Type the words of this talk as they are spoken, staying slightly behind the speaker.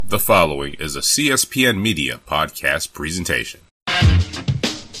The following is a CSPN Media podcast presentation.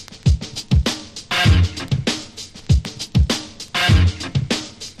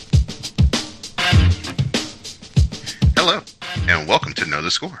 Hello, and welcome to Know the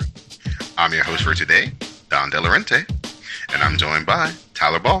Score. I'm your host for today, Don DeLaurenti, and I'm joined by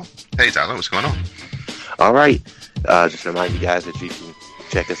Tyler Ball. Hey, Tyler, what's going on? All right. Just remind you guys that you can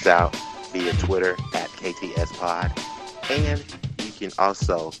check us out via Twitter at KTSPod, and you can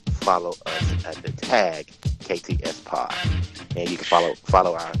also follow us at the tag KTSPod. And you can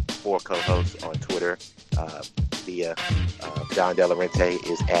follow our four co-hosts on Twitter via Don DeLaurenti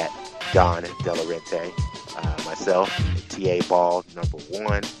is at Don DeLaurenti. Myself, TA Ball, number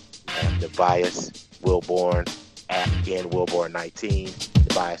 1, and Tobias Wilborn at Wilborn19.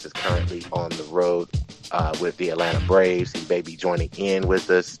 Tobias is currently on the road with the Atlanta Braves. He may be joining in with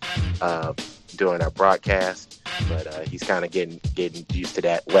us during our broadcast, but he's kind of getting used to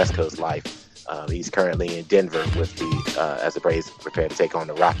that West Coast life. He's currently in Denver with as the Braves prepare to take on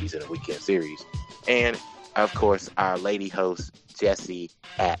the Rockies in a weekend series. And of course, our lady host Jesse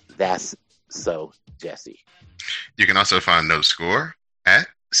at That's So Jesse. You can also find Know the Score at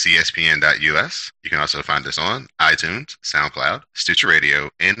CSPN.us. You can also find us on iTunes, SoundCloud, Stitcher Radio,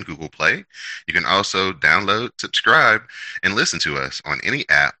 and Google Play. You can also download, subscribe, and listen to us on any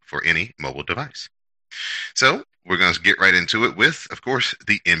app for any mobile device. So we're going to get right into it with, of course,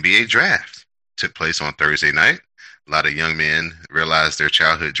 the NBA draft. Took place on Thursday night. A lot of young men realized their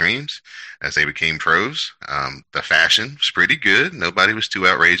childhood dreams as they became pros. The fashion was pretty good. Nobody was too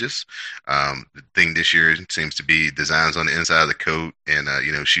outrageous. The thing this year seems to be designs on the inside of the coat and,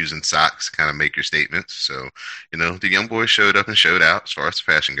 shoes and socks kind of make your statements. So, the young boys showed up and showed out as far as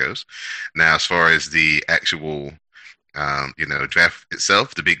the fashion goes. Now, as far as the actual, draft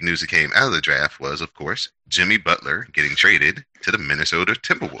itself, the big news that came out of the draft was, of course, Jimmy Butler getting traded to the Minnesota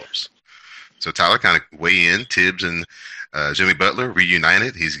Timberwolves. So Tyler, kind of weigh in. Tibbs and Jimmy Butler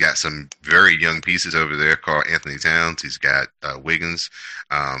reunited. He's got some very young pieces over there. Karl Anthony Towns. He's got Wiggins.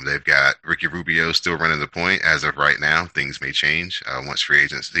 They've got Ricky Rubio still running the point as of right now. Things may change once free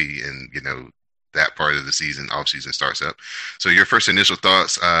agency and that part of the season, off season, starts up. So your first initial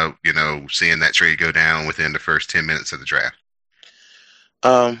thoughts, seeing that trade go down within the first 10 minutes of the draft.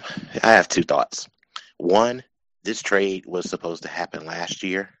 I have two thoughts. One, this trade was supposed to happen last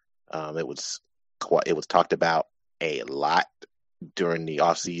year. It was talked about a lot during the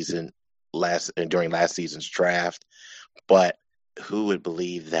offseason during last season's draft, but who would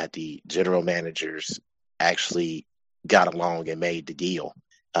believe that the general managers actually got along and made the deal?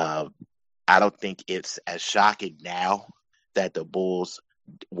 I don't think it's as shocking now that the Bulls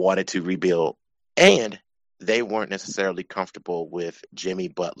wanted to rebuild, and they weren't necessarily comfortable with Jimmy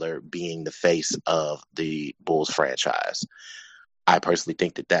Butler being the face of the Bulls franchise. I personally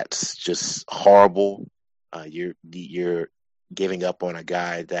think that that's just horrible. You're giving up on a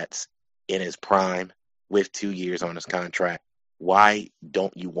guy that's in his prime with 2 years on his contract. Why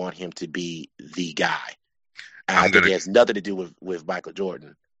don't you want him to be the guy? I think it has nothing to do with Michael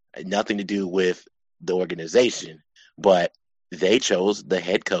Jordan, nothing to do with the organization, but they chose the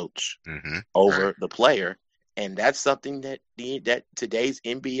head coach over the player, and that's something that today's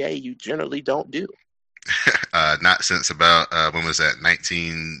NBA you generally don't do. Not since about when was that,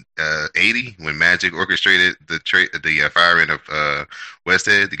 1980, when Magic orchestrated the firing of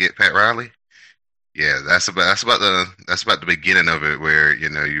Westhead to get Pat Riley. Yeah, that's about the beginning of it, where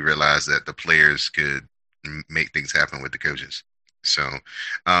you realize that the players could make things happen with the coaches. So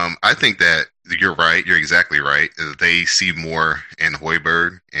I think that you're right. You're exactly right. They see more in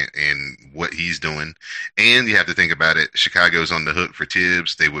Hoiberg and what he's doing. And you have to think about it. Chicago's on the hook for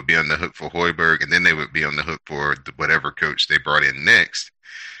Tibbs. They would be on the hook for Hoiberg, and then they would be on the hook for whatever coach they brought in next.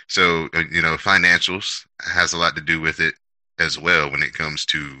 So, financials has a lot to do with it as well when it comes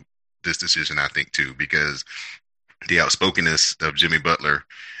to this decision, I think, too, because the outspokenness of Jimmy Butler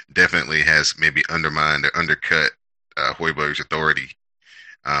definitely has maybe undermined or undercut Hoiberg's authority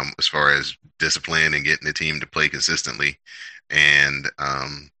as far as discipline and getting the team to play consistently. And,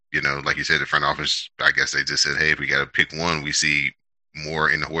 like you said, the front office, I guess they just said, hey, if we got to pick one, we see more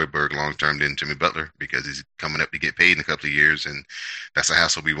in Hoiberg long-term than Jimmy Butler, because he's coming up to get paid in a couple of years, and that's a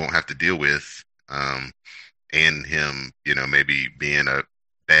hassle we won't have to deal with. And him, maybe being a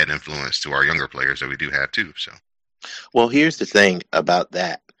bad influence to our younger players that we do have too. So, well, here's the thing about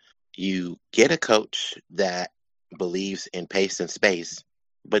that. You get a coach that believes in pace and space,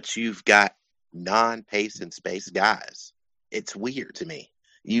 but you've got non-pace and space guys. It's weird to me.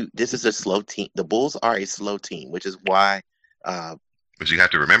 This is a slow team. The Bulls are a slow team, which is why. But you have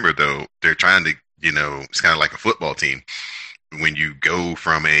to remember, though, they're trying to, it's kind of like a football team. when you go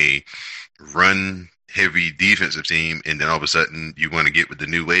from a run heavy defensive team and then all of a sudden you want to get with the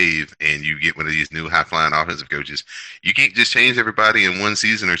new wave and you get one of these new high flying offensive coaches, you can't just change everybody in one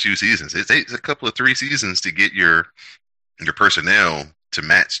season or 2 seasons. It takes a couple of 3 seasons to get your personnel to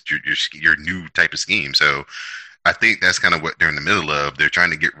match your new type of scheme. So I think that's kind of what they're in the middle of. They're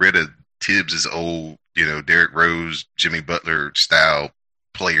trying to get rid of Tibbs's old, Derrick Rose, Jimmy Butler style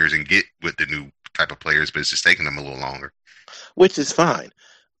players and get with the new type of players, but it's just taking them a little longer. Which is fine.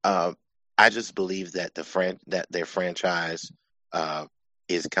 I just believe that that their franchise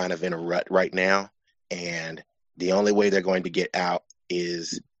is kind of in a rut right now, and the only way they're going to get out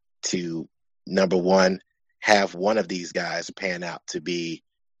is to, number one, have one of these guys pan out to be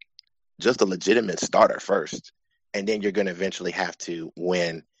just a legitimate starter first, and then you're going to eventually have to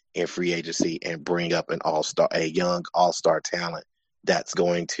win in free agency and bring up a young all-star talent that's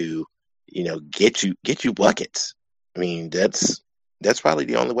going to, get you buckets. I mean, that's probably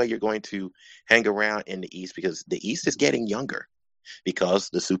the only way you're going to hang around in the East, because the East is getting younger because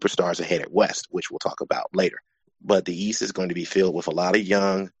the superstars are headed west, which we'll talk about later. But the East is going to be filled with a lot of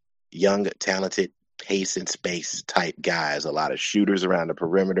young, talented, pace and space type guys, a lot of shooters around the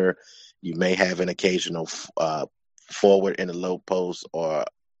perimeter. You may have an occasional forward in the low post, or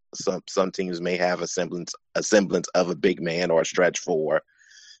some teams may have a semblance of a big man or a stretch four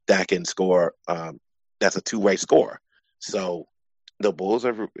that can score. That's a two-way scorer. So the Bulls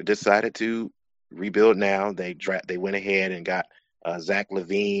have decided to rebuild now. They went ahead and got Zach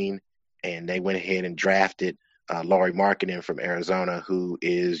LaVine, and they went ahead and drafted Lauri Markkanen from Arizona, who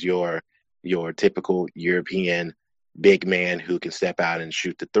is your typical European big man who can step out and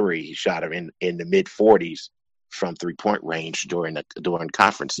shoot the three. He shot him in the mid-40s from three-point range during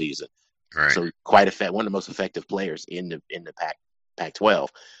conference season. Right. So quite one of the most effective players in the Pac-12,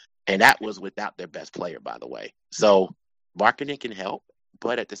 and that was without their best player, by the way. So Markkanen can help,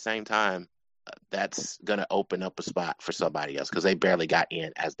 but at the same time, that's going to open up a spot for somebody else, because they barely got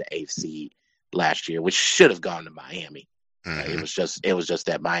in as the 8th seed last year, which should have gone to Miami. Mm-hmm. It was just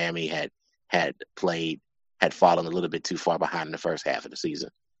that Miami had fallen a little bit too far behind in the first half of the season.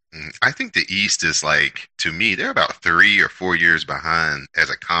 I think the East is, like, to me, they're about 3 or 4 years behind as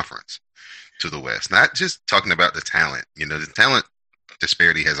a conference to the West. Not just talking about the talent. The talent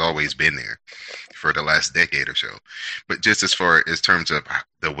disparity has always been there for the last decade or so. But just as far as terms of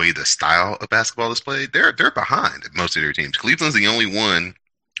the way the style of basketball is played, they're behind most of their teams. Cleveland's the only one,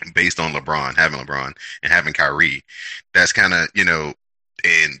 based on having LeBron and having Kyrie, that's kind of,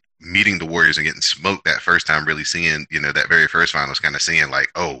 and meeting the Warriors and getting smoked that first time, really seeing, that very first finals, kind of seeing like,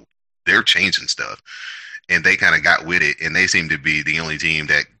 oh, they're changing stuff. And they kind of got with it, and they seem to be the only team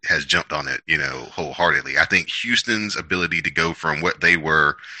that has jumped on it, wholeheartedly. I think Houston's ability to go from what they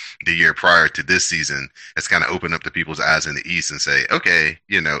were the year prior to this season has kind of opened up the people's eyes in the East and say, okay,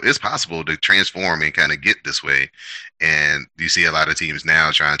 it's possible to transform and kind of get this way. And you see a lot of teams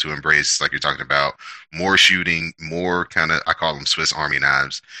now trying to embrace, like you're talking about, more shooting, more kind of, I call them Swiss Army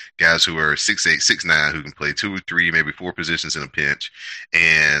knives, guys who are 6'8", 6'9", who can play 2 or 3, maybe 4 positions in a pinch,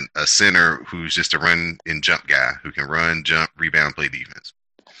 and a center who's just a run and jump guy who can run, jump, rebound, play defense.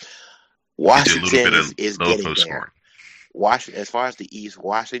 Washington is getting there. As far as the East,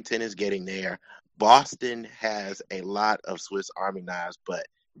 Washington is getting there. Boston has a lot of Swiss Army knives, but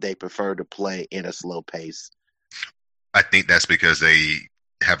they prefer to play in a slow pace. I think that's because they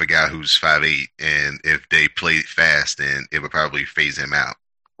have a guy who's 5'8", and if they play fast, then it would probably phase him out.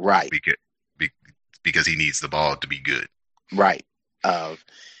 Right. Because he needs the ball to be good. Right.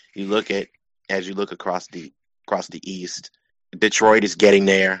 You look across the East, Detroit is getting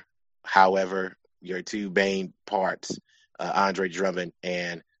there. However, your two main parts, Andre Drummond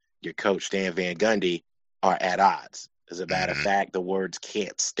and your coach Stan Van Gundy, are at odds. As a matter of fact, the words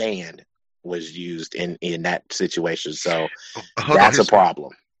 "can't stand" was used in that situation. So that's a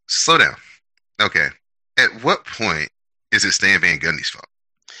problem. Slow down. Okay. At what point is it Stan Van Gundy's fault?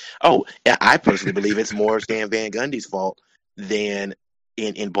 Oh, I personally believe it's more Stan Van Gundy's fault than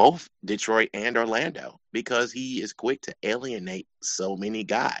in both Detroit and Orlando, because he is quick to alienate so many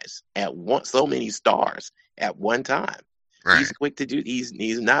guys so many stars at one time. Right. He's quick to do.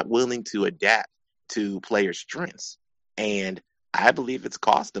 He's not willing to adapt to players' strengths, and I believe it's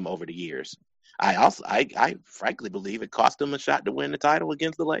cost him over the years. I frankly believe it cost him a shot to win the title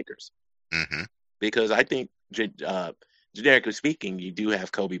against the Lakers. Mm-hmm. Because I think, generically speaking, you do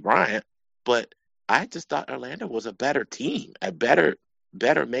have Kobe Bryant, but I just thought Orlando was a better team, a better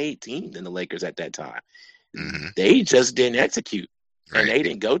made team than the Lakers at that time. Mm-hmm. They just didn't execute, right. And they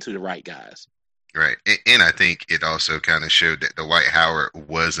didn't go to the right guys. Right. And I think it also kind of showed that Dwight Howard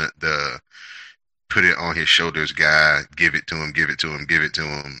wasn't the put it on his shoulders guy, give it to him, give it to him, give it to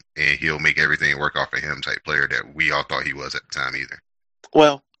him, and he'll make everything work off of him type player that we all thought he was at the time either.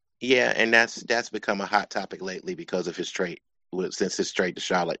 Well, yeah, and that's become a hot topic lately because of his trade. Since his trade to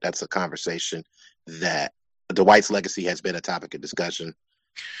Charlotte, that's a conversation that Dwight's legacy has been a topic of discussion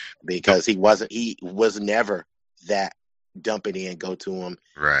because he was never that dump it in, go to him,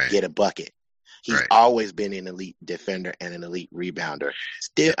 right, get a bucket. He's always been an elite defender and an elite rebounder.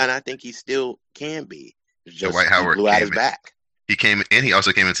 Still, and I think he still can be. Just Dwight Howard blew out his back. He came and he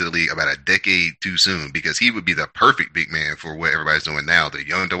also came into the league about a decade too soon because he would be the perfect big man for what everybody's doing now. The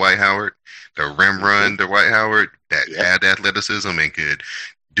young Dwight Howard, the rim run Dwight Howard that had athleticism and could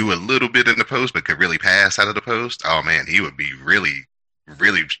do a little bit in the post but could really pass out of the post. Oh man, he would be really,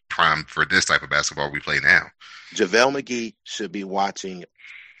 really prime for this type of basketball we play now. JaVale McGee should be watching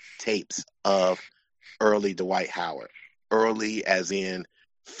tapes of early Dwight Howard. Early as in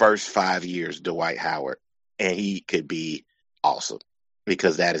first 5 years Dwight Howard. And he could be awesome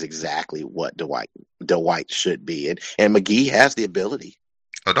because that is exactly what Dwight should be. And McGee has the ability.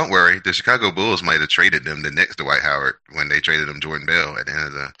 Oh, don't worry. The Chicago Bulls might have traded them the next Dwight Howard when they traded him Jordan Bell at the end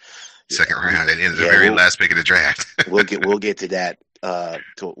of the second round, at the end of the very last pick of the draft. we'll get to that.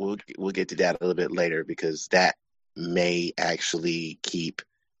 We'll get to that a little bit later because that may actually keep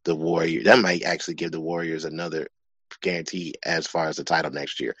the Warriors. That might actually give the Warriors another guarantee as far as the title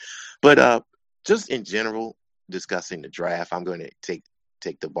next year. But just in general, discussing the draft, I'm going to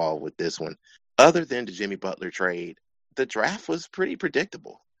take the ball with this one. Other than the Jimmy Butler trade, the draft was pretty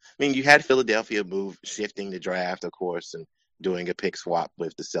predictable. I mean, you had Philadelphia shifting the draft, of course, and doing a pick swap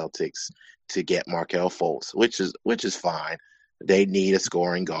with the Celtics to get Markelle Fultz, which is fine. They need a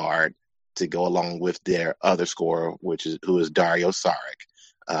scoring guard to go along with their other scorer, who is Dario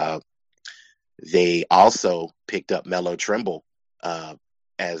Saric. They also picked up Melo Trimble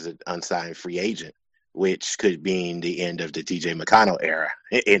as an unsigned free agent, which could mean the end of the TJ McConnell era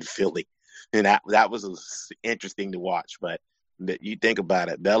in Philly. And that was interesting to watch. But you think about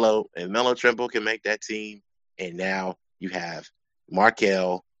it, Melo Trimble can make that team. And now you have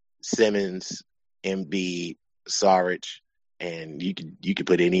Markelle, Simmons, Embiid, Saric, and you could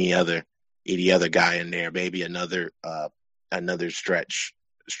put any other guy in there, maybe another stretch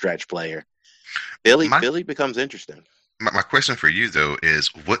player. Philly becomes interesting. My question for you though is,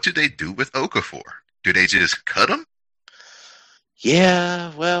 what do they do with Okafor? Do they just cut him?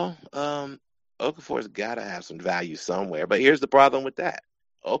 Yeah, well, Okafor's got to have some value somewhere. But here's the problem with that.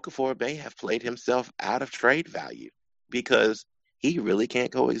 Okafor may have played himself out of trade value because he really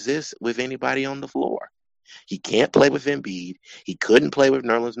can't coexist with anybody on the floor. He can't play with Embiid. He couldn't play with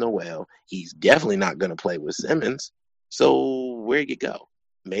Nerlens Noel. He's definitely not going to play with Simmons. So where you go?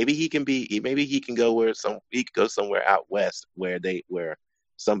 Maybe he can go somewhere out west where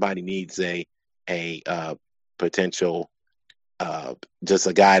somebody needs a potential just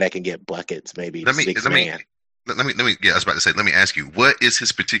a guy that can get buckets, maybe six man. Let me. Yeah, I was about to say. Let me ask you, what is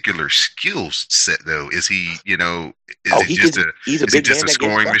his particular skill set though? Is he, he's just a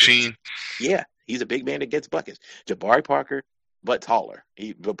scoring machine? Yeah, he's a big man that gets buckets. Jabari Parker, but taller.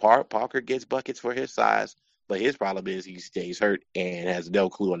 Parker gets buckets for his size, but his problem is he stays hurt and has no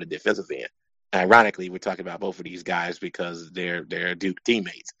clue on the defensive end. Ironically, we're talking about both of these guys because they're Duke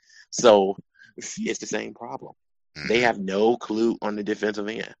teammates. So it's the same problem. Mm-hmm. They have no clue on the defensive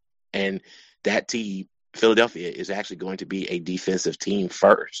end. And that team, Philadelphia, is actually going to be a defensive team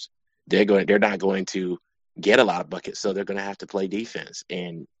first. They're not going to get a lot of buckets, so they're going to have to play defense.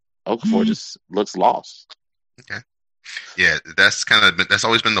 And Okafor just looks lost. Okay. Yeah, that's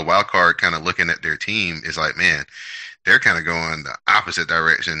always been the wild card, kind of looking at their team is like, man, they're kind of going the opposite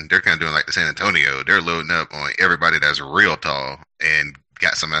direction. They're kind of doing like the San Antonio. They're loading up on everybody that's real tall and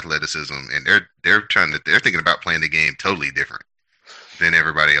got some athleticism, and they're thinking about playing the game totally different than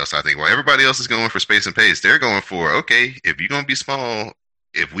everybody else. I think everybody else is going for space and pace. They're going for, okay, if you're going to be small,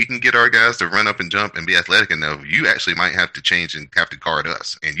 if we can get our guys to run up and jump and be athletic enough, you actually might have to change and have to guard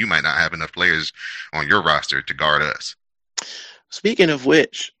us, and you might not have enough players on your roster to guard us. Speaking of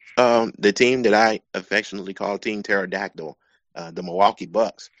which, the team that I affectionately call Team Pterodactyl, the Milwaukee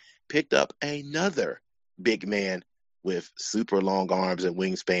Bucks, picked up another big man with super long arms and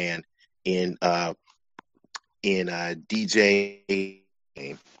wingspan in DJ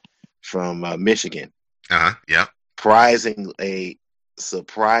from Michigan. Yeah. A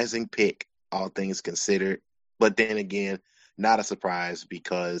surprising pick, all things considered. But then again, not a surprise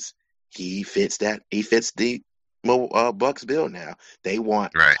because he fits the Bucks bill now. They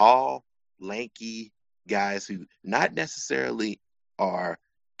want tall, lanky guys who not necessarily are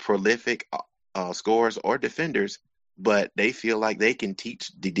prolific scorers or defenders, but they feel like they can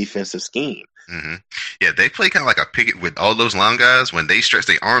teach the defensive scheme. Mm-hmm. Yeah, they play kind of like a picket with all those long guys. When they stretch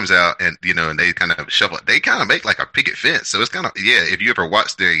their arms out and and they kind of shuffle, they kind of make like a picket fence. So it's kind of if you ever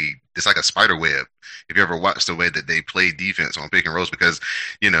watch it's like a spider web. If you ever watch the way that they play defense on pick and rolls, because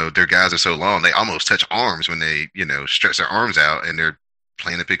their guys are so long, they almost touch arms when they stretch their arms out and they're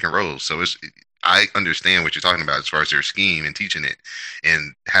playing the pick and rolls. So I understand what you're talking about as far as their scheme and teaching it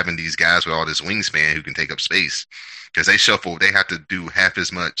and having these guys with all this wingspan who can take up space, because they shuffle. They have to do half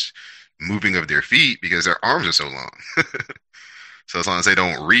as much moving of their feet because their arms are so long. So as long as they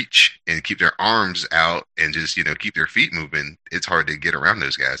don't reach and keep their arms out and just keep their feet moving, it's hard to get around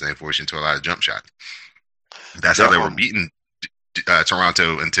those guys, and they force into a lot of jump shots. That's how they were beating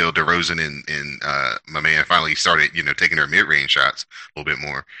Toronto until DeRozan and my man finally started taking their mid-range shots a little bit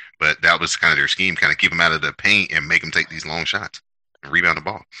more. But that was kind of their scheme, kind of keep them out of the paint and make them take these long shots and rebound the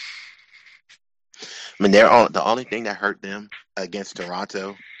ball. I mean, the only thing that hurt them against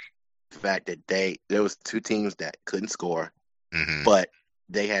Toronto, the fact that there was two teams that couldn't score, but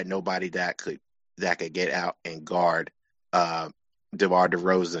they had nobody that could get out and guard DeMar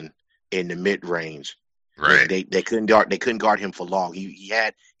DeRozan in the mid range. Right. They couldn't guard him for long. He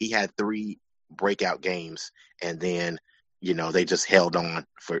had 3 breakout games, and then they just held on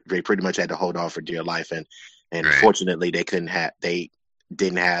they pretty much had to hold on for dear life, and right. Fortunately Milwaukee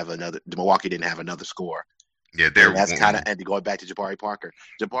didn't have another score. Yeah, and that's kind of, and going back to Jabari Parker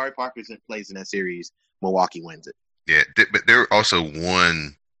plays in that series, Milwaukee wins it. Yeah, but they're also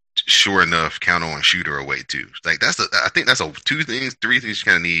one sure enough count on shooter away too. Like I think that's 3 things you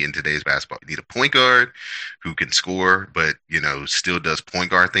kind of need in today's basketball. You need a point guard who can score, but still does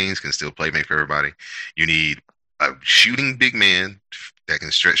point guard things, can still play make for everybody. You need a shooting big man that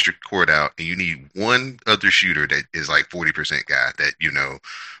can stretch your court out, and you need one other shooter that is like 40% guy that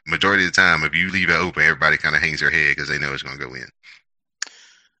majority of the time if you leave it open, everybody kind of hangs their head because they know it's going to go in.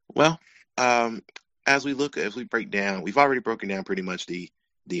 Well, as we break down, we've already broken down pretty much the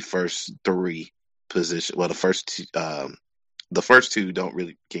first 3 positions. Well, the first 2 don't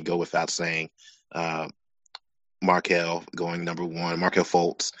really can go without saying. Markelle going number 1, Markelle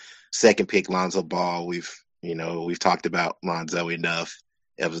Fultz, second pick Lonzo Ball. We've talked about Lonzo enough.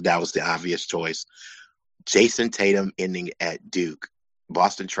 That was the obvious choice. Jason Tatum ending at Duke,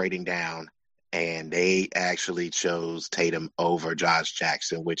 Boston trading down, and they actually chose Tatum over Josh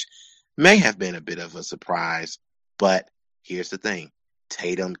Jackson, which may have been a bit of a surprise. But here's the thing.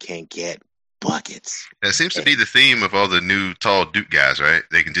 Tatum can get buckets. That seems to be the theme of all the new tall Duke guys, right?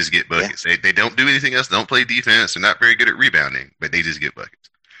 They can just get buckets. Yeah. They don't do anything else. They don't play defense. They're not very good at rebounding, but they just get buckets.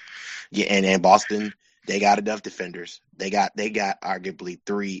 Yeah, and Boston, they got enough defenders. They got arguably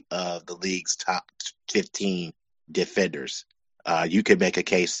 3 of the league's top 15 defenders. You could make a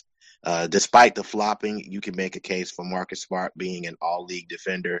case, despite the flopping, you can make a case for Marcus Smart being an all-league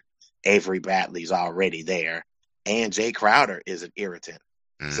defender. Avery Bradley's already there. And Jay Crowder is an irritant.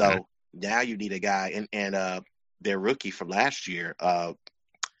 Mm-hmm. So now you need a guy, and their rookie from last year,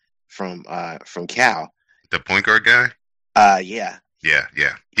 from Cal, the point guard guy. Yeah.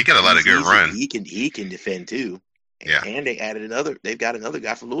 He got a lot of good run. He can defend too. Yeah, and they added another. They've got another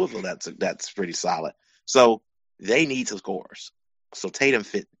guy from Louisville that's pretty solid. So they need some scores. So Tatum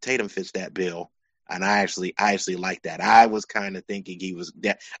fits that bill. And I actually like that. I was kind of thinking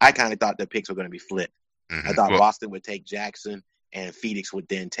I kind of thought the picks were going to be flipped. Mm-hmm. I thought Boston would take Jackson and Phoenix would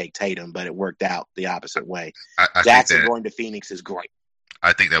then take Tatum, but it worked out the opposite way. Jackson going to Phoenix is great.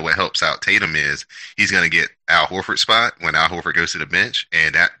 I think that what helps out Tatum is he's going to get Al Horford's spot when Al Horford goes to the bench.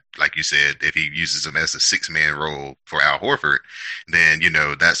 And that, like you said, if he uses him as a 6-man role for Al Horford, then,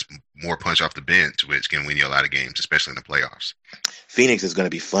 that's more punch off the bench, which can win you a lot of games, especially in the playoffs. Phoenix is going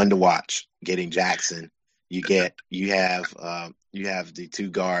to be fun to watch. Getting Jackson, you have the 2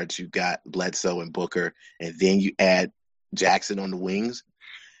 guards. You got Bledsoe and Booker, and then you add Jackson on the wings.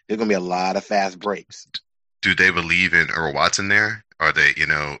 There's going to be a lot of fast breaks. Do they believe in Earl Watson there?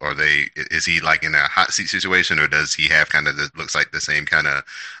 Is he like in a hot seat situation, or does he have kind of looks like the same kind of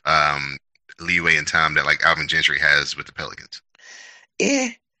leeway in time that like Alvin Gentry has with the Pelicans?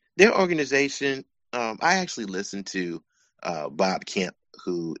 Their organization. I actually listened to Bob Kemp,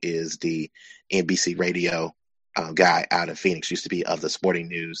 who is the NBC radio guy out of Phoenix, used to be of the Sporting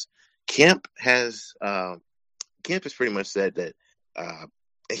News. Kemp has pretty much said that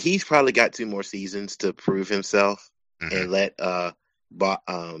he's probably got 2 more seasons to prove himself, mm-hmm. and let the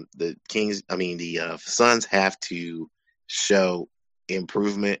Suns have to show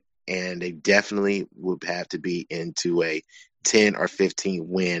improvement, and they definitely would have to be into a 10 or 15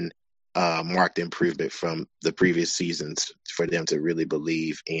 win marked improvement from the previous seasons for them to really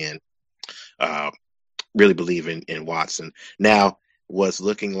believe in really believe in Watson. Now, what's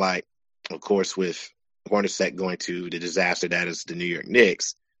looking like, of course, with Hornacek going to the disaster that is the New York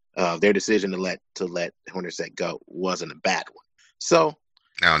Knicks, their decision to let Hornacek go wasn't a bad one. So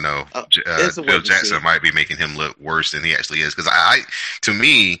I don't know. Phil Jackson might be making him look worse than he actually is. Because to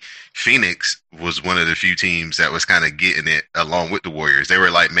me, Phoenix was one of the few teams that was kind of getting it along with the Warriors. They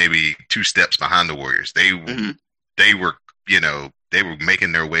were like maybe 2 steps behind the Warriors. They were, they were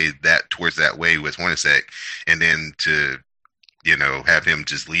making their way towards that way with Hornacek, and then to, have him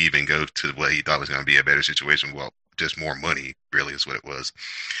just leave and go to what he thought was going to be a better situation. Well, just more money, really, is what it was.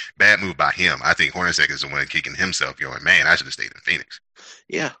 Bad move by him. I think Hornacek is the one kicking himself, going, man, I should have stayed in Phoenix.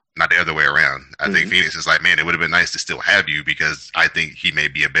 Yeah. Not the other way around. I think Phoenix is like, man, it would have been nice to still have you, because I think he may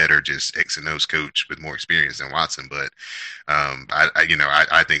be a better just X and O's coach with more experience than Watson. But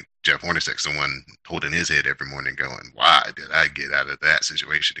I think Jeff Hornacek's the one holding his head every morning going, why did I get out of that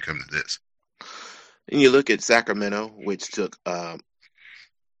situation to come to this? And you look at Sacramento, which took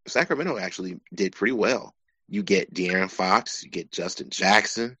Sacramento actually did pretty well. You get De'Aaron Fox, you get Justin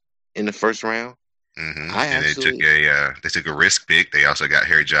Jackson in the first round. Mm-hmm. They took a risk pick. They also got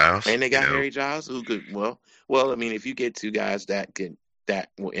Harry Giles, and they got Harry Giles, who could well. I mean, if you get 2 guys that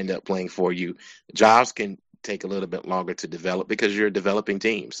will end up playing for you, Giles can take a little bit longer to develop because you're a developing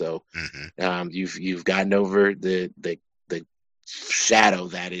team. So you've gotten over the shadow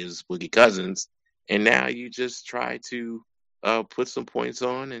that is Boogie Cousins, and now you just try to put some points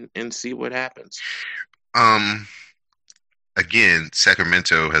on and see what happens. Again,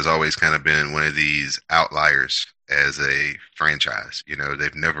 Sacramento has always kind of been one of these outliers as a franchise.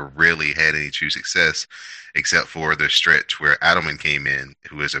 They've never really had any true success except for the stretch where Adelman came in,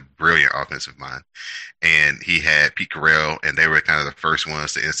 who is a brilliant offensive mind, and he had Pete Carroll, and they were kind of the first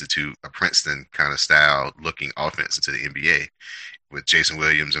ones to institute a Princeton kind of style looking offense into the NBA. With Jason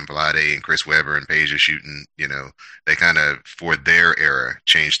Williams and Vlade and Chris Webber and Peja shooting, they kind of, for their era,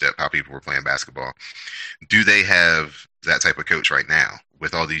 changed up how people were playing basketball. Do they have that type of coach right now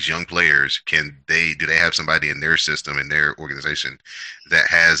with all these young players? Do they have somebody in their system, in their organization, that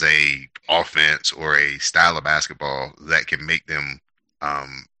has a offense or a style of basketball that can make them a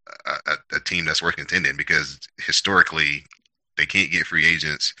team that's worth contending? Because historically, they can't get free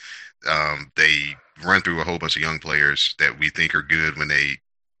agents. They run through a whole bunch of young players that we think are good when they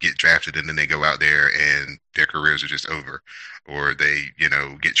get drafted, and then they go out there and their careers are just over, or they,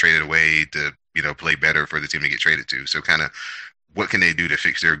 get traded away to, play better for the team to get traded to. So kind of what can they do to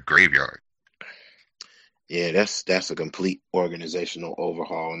fix their graveyard? Yeah, that's a complete organizational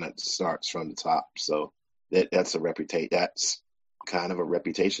overhaul, and that starts from the top. So that's kind of a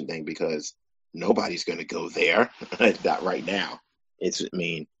reputation thing, because nobody's going to go there. Not right now. I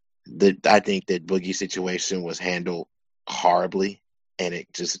think that Boogie situation was handled horribly, and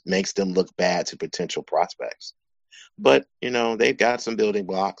it just makes them look bad to potential prospects. But, they've got some building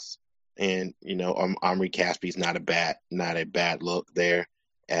blocks, and, Omri Casspi not a bad look there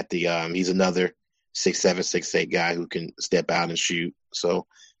at the, he's another 6'7", 6'8" guy who can step out and shoot. So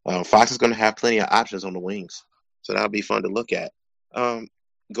Fox is going to have plenty of options on the wings. So that'll be fun to look at.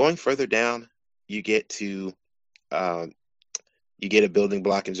 Going further down, you get a building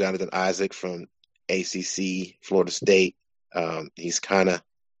block in Jonathan Isaac from ACC, Florida State. He's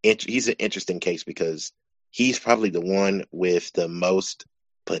an interesting case because he's probably the one with the most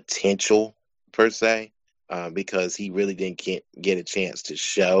potential, per se, because he really didn't get a chance to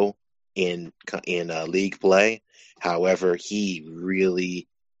show in league play. However, he really,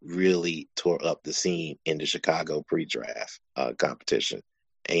 really tore up the scene in the Chicago pre-draft competition,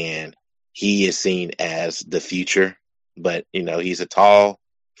 and he is seen as the future. But he's a tall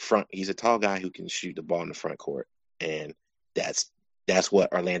guy who can shoot the ball in the front court, and that's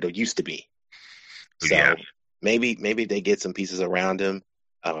what Orlando used to be. So yeah. Maybe they get some pieces around him.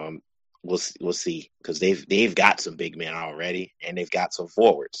 We'll see, because they've got some big men already, and they've got some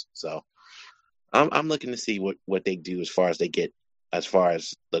forwards. So I'm looking to see what they do as far as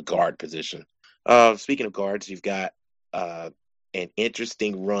the guard position. Speaking of guards, you've got an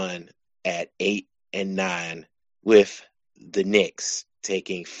interesting run at 8 and 9 with the Knicks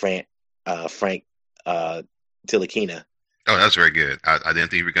taking Frank Ntilikina. Oh, that's very good. I didn't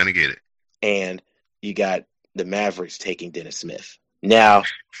think we were going to get it. And you got the Mavericks taking Dennis Smith. Now,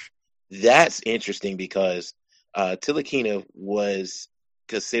 that's interesting because Ntilikina was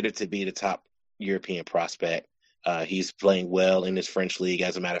considered to be the top European prospect. He's playing well in this French league.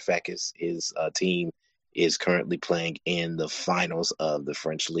 As a matter of fact, his team is currently playing in the finals of the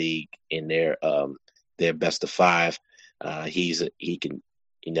French league in their best of 5.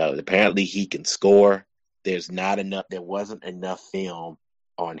 Apparently he can score. There wasn't enough film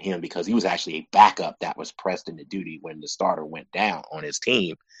on him because he was actually a backup that was pressed into duty when the starter went down on his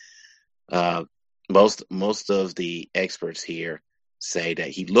team. Most of the experts here say that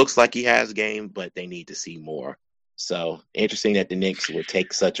he looks like he has game, but they need to see more. So interesting that the Knicks would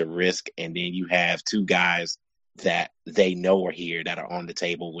take such a risk, and then you have two guys that they know are here that are on the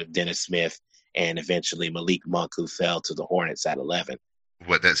table with Dennis Smith and eventually Malik Monk, who fell to the Hornets at 11.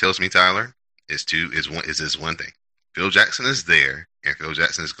 What that tells me, Tyler, is this one thing. Phil Jackson is there, and Phil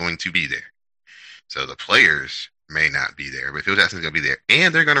Jackson is going to be there. So the players may not be there, but Phil Jackson is going to be there,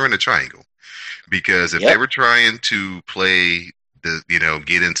 and they're going to run a triangle. Because if they were trying to play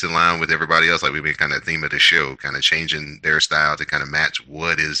get into line with everybody else, like we've been kind of theme of the show, kind of changing their style to kind of match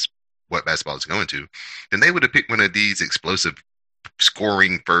what basketball is going to, then they would have picked one of these explosive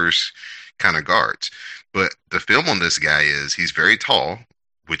scoring first kind of guards. But the film on this guy is he's very tall,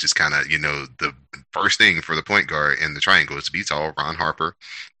 which is kind of, the first thing for the point guard in the triangle is to be tall. Ron Harper,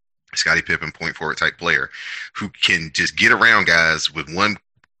 Scottie Pippen, point forward type player who can just get around guys with one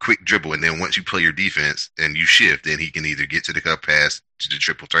quick dribble, and then once you play your defense and you shift, then he can either get to the cup pass to the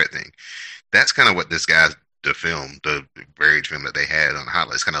triple threat thing. That's kind of what this guy's the varied film that they had on the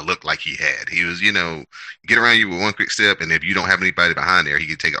highlights kind of looked like he had. He was, get around you with one quick step, and if you don't have anybody behind there, he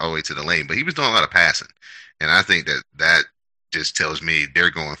could take it all the way to the lane. But he was doing a lot of passing, and I think that just tells me they're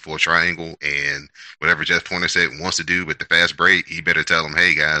going full triangle, and whatever Jeff Pointer said wants to do with the fast break, he better tell them,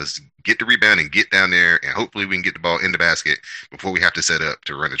 hey guys, get the rebound and get down there, and hopefully we can get the ball in the basket before we have to set up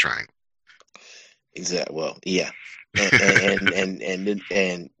to run the triangle. Exactly. Well, yeah, and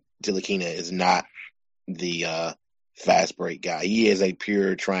Ntilikina is not the fast break guy. He is a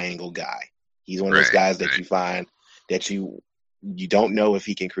pure triangle guy. He's one of those guys that you find that you don't know if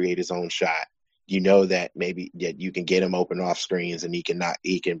he can create his own shot. You know that maybe that you can get him open off screens, and he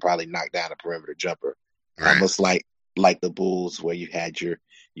can probably knock down a perimeter jumper, almost like the Bulls, where you had your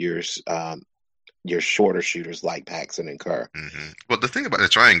shorter shooters like Paxson and Kerr. Mm-hmm. Well, the thing about the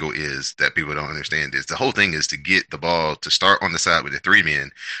triangle is that people don't understand is the whole thing is to get the ball to start on the side with the three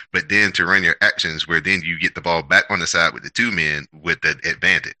men, but then to run your actions where then you get the ball back on the side with the two men with the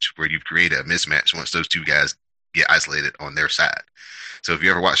advantage, where you've created a mismatch once those two guys get isolated on their side. So if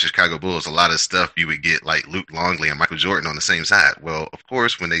you ever watch the Chicago Bulls, a lot of stuff you would get like Luke Longley and Michael Jordan on the same side. Well, of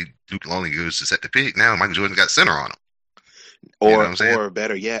course, when Luke Longley goes to set the pick, now Michael Jordan got center on him. Or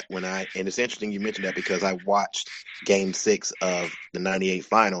better yet, and it's interesting you mentioned that because I watched Game 6 of the '98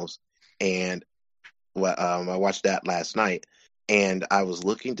 Finals, and I watched that last night, and I was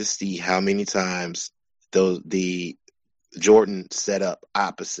looking to see how many times the Jordan set up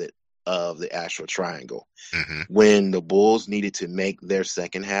opposite of the actual triangle. Mm-hmm. When the Bulls needed to make their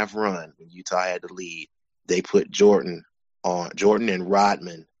second half run, when Utah had the lead, they put Jordan and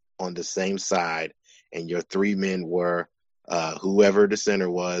Rodman on the same side, and your three men were whoever the center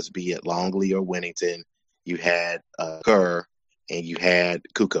was, be it Longley or Winnington. You had Kerr and you had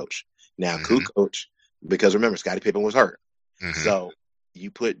Kukoc. Now Kukoc, because remember Scottie Pippen was hurt, so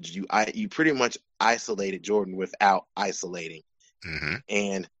you pretty much isolated Jordan without isolating,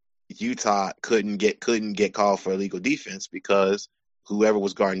 and Utah couldn't get called for illegal defense because whoever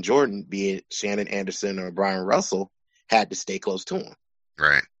was guarding Jordan, be it Shannon Anderson or Brian Russell, had to stay close to him.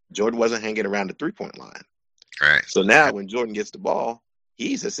 Right. Jordan wasn't hanging around the 3-point line. Right. So now when Jordan gets the ball,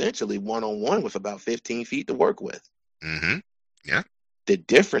 he's essentially one-on-one with about 15 feet to work with. Mm-hmm. Yeah. The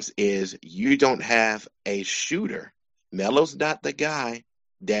difference is you don't have a shooter. Melo's not the guy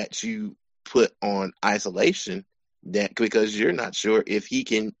that you put on isolation because you're not sure if he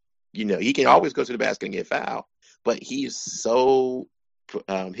can, he can always go to the basket and get fouled, but he's so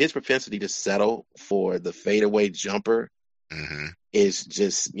his propensity to settle for the fadeaway jumper is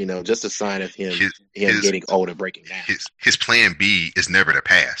just a sign of him getting older, breaking down. His plan B is never to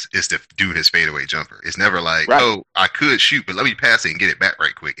pass; it's to do his fadeaway jumper. It's never like, oh, I could shoot, but let me pass it and get it back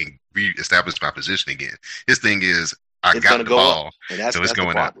right quick and reestablish my position again. His thing is, I got the ball, up, and so it's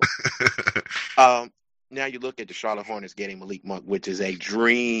going up. Now you look at the Charlotte Hornets getting Malik Monk, which is a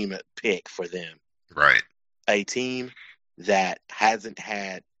dream pick for them. Right. A team that hasn't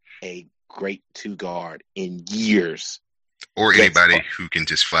had a great two guard in years. Or anybody who can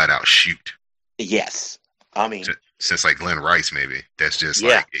just flat out shoot. Yes. I mean, since like Glenn Rice, maybe that's just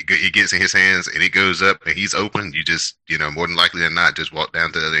like it gets in his hands and it goes up and he's open. You just, more than likely than not, just walk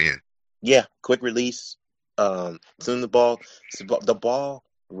down to the other end. Yeah. Quick release. Soon the ball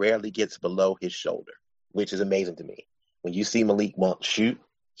rarely gets below his shoulder, which is amazing to me. When you see Malik Monk shoot,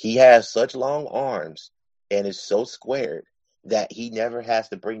 he has such long arms and is so squared that he never has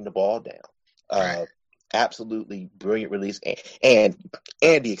to bring the ball down. Right. Absolutely brilliant release, and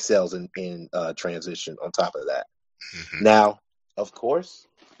he excels in transition on top of that. Now, of course,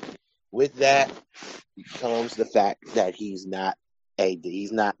 with that comes the fact that he's not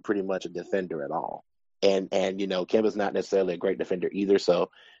pretty much a defender at all. And Kemba's not necessarily a great defender either, so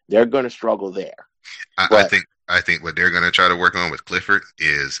they're going to struggle there. I think what they're going to try to work on with Clifford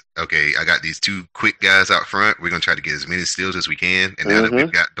is, okay, I got these two quick guys out front. We're going to try to get as many steals as we can. And now that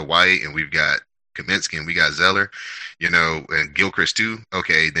we've got Dwight and we've got Kaminsky and we got Zeller, and Gilchrist too,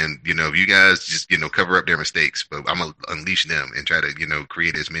 okay, then, you guys just, cover up their mistakes. But I'm going to unleash them and try to,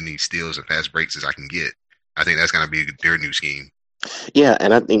 create as many steals and fast breaks as I can get. I think that's going to be their new scheme. Yeah,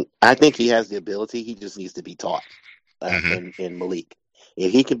 and I think he has the ability. He just needs to be taught in Malik.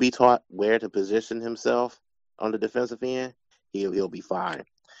 If he can be taught where to position himself on the defensive end, he'll be fine.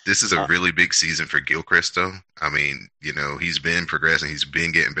 This is a really big season for Gilchrist, though. I mean, he's been progressing. He's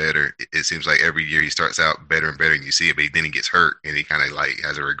been getting better. It seems like every year he starts out better and better, and you see it, but then he gets hurt, and he kind of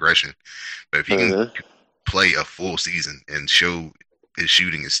has a regression. But if he can play a full season and show his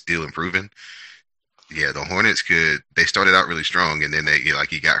shooting is still improving, yeah, the Hornets they started out really strong, and then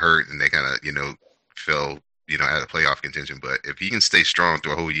he got hurt, and they kind of, fell, out of playoff contention. But if he can stay strong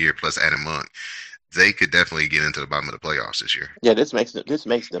through a whole year, plus Adam Monk, they could definitely get into the bottom of the playoffs this year. Yeah, this makes them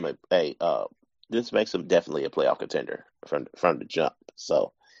definitely a playoff contender from the jump.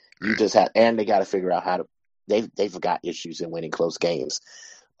 So you just have, and they got to figure out how to. They've got issues in winning close games.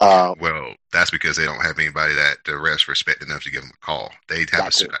 Well, that's because they don't have anybody that the refs respect enough to give them a call. They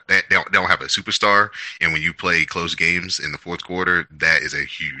don't have a superstar, and when you play close games in the fourth quarter, that is a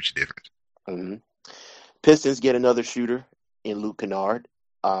huge difference. Mm-hmm. Pistons get another shooter in Luke Kennard.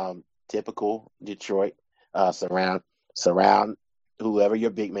 Typical Detroit. Surround whoever your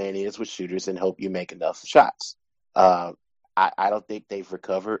big man is with shooters and hope you make enough shots. I don't think they've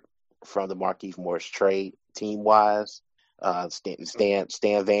recovered from the Markieff Morris trade team wise.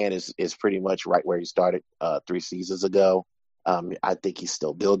 Stan Van is pretty much right where he started 3 seasons ago. I think he's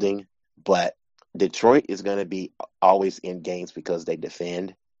still building, but Detroit is going to be always in games because they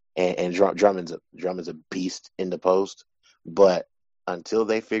defend, and Drummond's a beast in the post. But until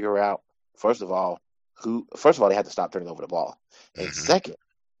they figure out, first of all, they have to stop turning over the ball, and second,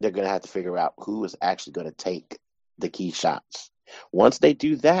 they're going to have to figure out who is actually going to take the key shots. Once they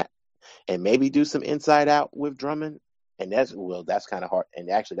do that, and maybe do some inside out with Drummond. And that's kind of hard.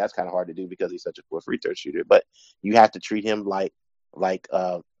 And actually, that's kind of hard to do because he's such a poor free throw shooter. But you have to treat him like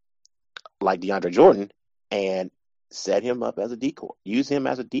DeAndre Jordan and set him up as a decoy. Use him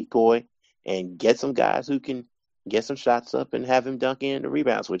as a decoy and get some guys who can get some shots up and have him dunk in the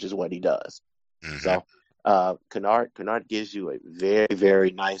rebounds, which is what he does. So Kennard gives you a very,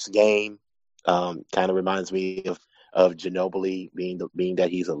 very nice game. Kind of reminds me of Ginobili being that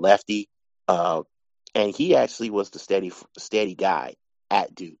he's a lefty. And he actually was the steady guy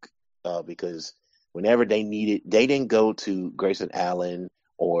at Duke because whenever they didn't go to Grayson Allen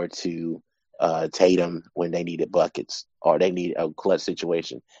or to Tatum when they needed buckets or they needed a clutch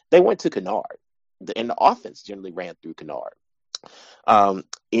situation. They went to Kennard, and the offense generally ran through Kennard.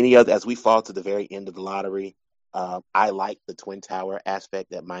 As we fall to the very end of the lottery, I like the Twin Tower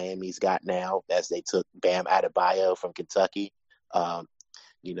aspect that Miami's got now as they took Bam Adebayo from Kentucky.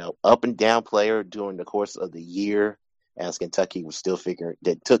 Up and down player during the course of the year as Kentucky was still figuring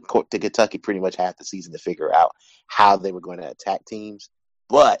that took to Kentucky pretty much half the season to figure out how they were going to attack teams.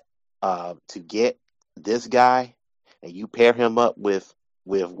 But to get this guy and you pair him up with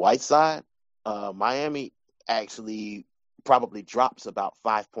Whiteside, Miami actually probably drops about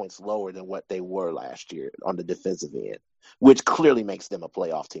 5 points lower than what they were last year on the defensive end, which clearly makes them a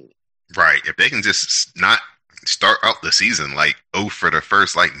playoff team. Right. If they can just not start out the season for the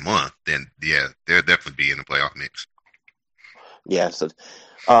first month, then yeah, they'll definitely be in the playoff mix. Yeah. So,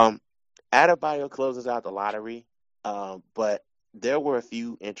 Adebayo closes out the lottery, but there were a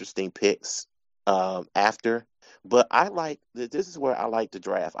few interesting picks after. But this is where I like to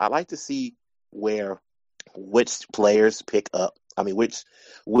draft. I like to see which players pick up. I mean, which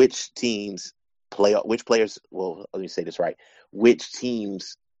teams play. Which players? Well, let me say this right. Which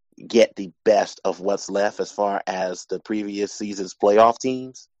teams get the best of what's left as far as the previous season's playoff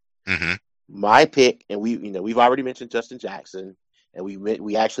teams. Mm-hmm. My pick, and we've already mentioned Justin Jackson, and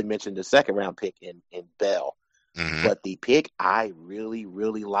we actually mentioned the second round pick in Bell. Mm-hmm. But the pick I really,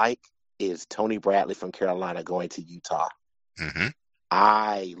 really like is Tony Bradley from Carolina going to Utah. Mm-hmm.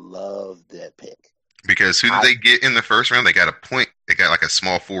 I love that pick. Because who did they get in the first round? They got a point. They got a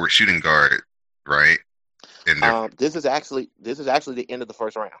small forward shooting guard, right? This is actually the end of the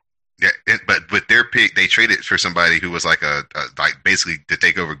first round. Yeah, but with their pick, they traded for somebody who was basically to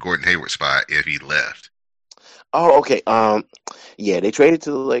take over Gordon Hayward's spot if he left. Oh, okay. Yeah, they traded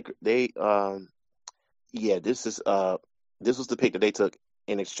to the Lakers. This was the pick that they took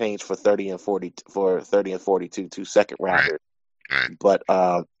in exchange for 30 and 42 2 second rounders.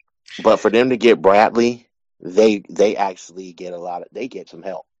 Right. But for them to get Bradley, they actually get they get some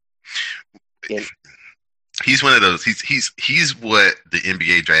help. And he's one of those. He's what the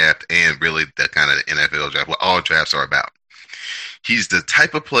NBA draft and really the kind of the NFL draft, what all drafts are about. He's the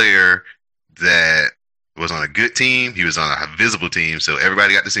type of player that was on a good team. He was on a visible team, so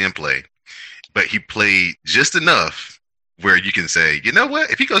everybody got to see him play. But he played just enough where you can say, you know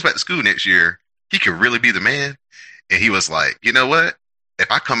what? If he goes back to school next year, he could really be the man. And he was like, you know what? If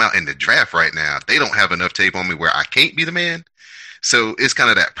I come out in the draft right now, they don't have enough tape on me where I can't be the man. So it's kind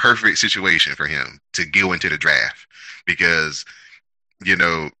of that perfect situation for him to go into the draft because, you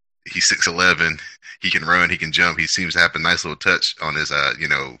know, he's 6'11", he can run, he can jump, he seems to have a nice little touch on his,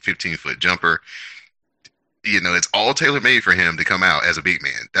 15-foot jumper. You know, it's all tailor-made for him to come out as a big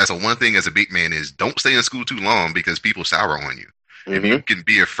man. That's the one thing as a big man is don't stay in school too long because people sour on you. Mm-hmm. If you can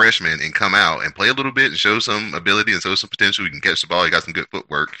be a freshman and come out and play a little bit and show some ability and show some potential, you can catch the ball, you got some good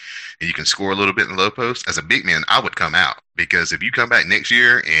footwork, and you can score a little bit in the low post. As a big man, I would come out because if you come back next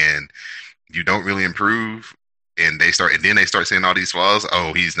year and you don't really improve and they start saying all these flaws,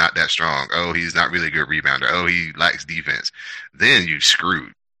 oh, he's not that strong. Oh, he's not really a good rebounder. Oh, he lacks defense. Then you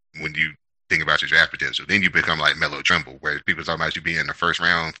screwed when you think about your draft potential. Then you become like Melo Trimble, where people talk about you being the first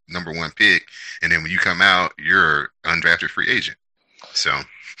round number 1 pick, and then when you come out, you're an undrafted free agent. So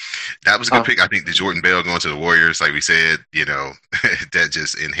that was a good pick. I think the Jordan Bell going to the Warriors, like we said, you know, that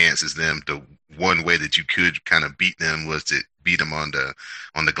just enhances them. The one way that you could kind of beat them was to beat them on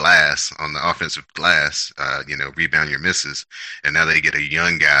the glass, on the offensive glass, rebound your misses. And now they get a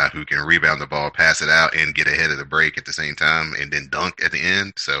young guy who can rebound the ball, pass it out, and get ahead of the break at the same time, and then dunk at the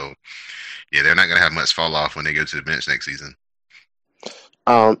end. So yeah, they're not going to have much fall off when they go to the bench next season.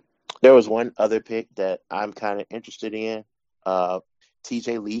 There was one other pick that I'm kind of interested in.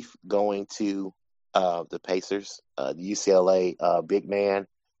 TJ Leaf going to the Pacers. The UCLA big man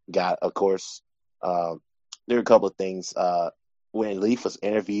got, of course, there are a couple of things. When Leaf was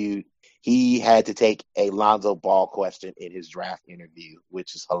interviewed, he had to take a Lonzo Ball question in his draft interview,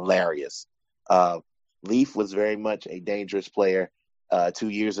 which is hilarious. Leaf was very much a dangerous player 2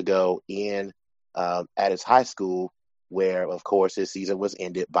 years ago at his high school, where, of course, his season was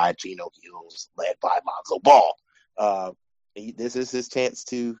ended by Geno Hills, led by Lonzo Ball. This is his chance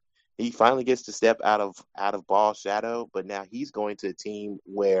he finally gets to step out of Ball's shadow, but now he's going to a team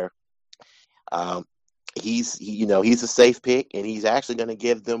where he's a safe pick, and he's actually going to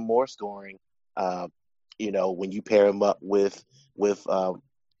give them more scoring. When you pair him up with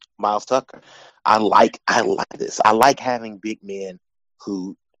Miles Tucker, I like this. I like having big men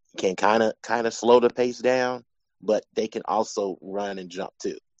who can kind of slow the pace down, but they can also run and jump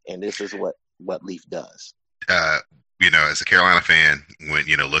too. And this is what Leaf does. As a Carolina fan, when,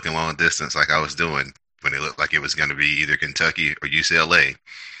 looking long distance like I was doing, when it looked like it was going to be either Kentucky or UCLA,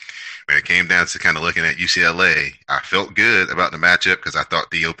 when it came down to kind of looking at UCLA, I felt good about the matchup because I thought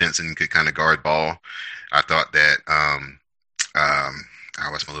Theo Pinson could kind of guard Ball. I thought that,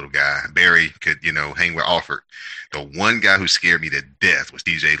 what's my little guy? Barry could, hang with Alford. The one guy who scared me to death was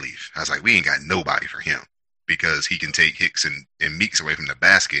DJ Leaf. I was like, we ain't got nobody for him, because he can take Hicks and Meeks away from the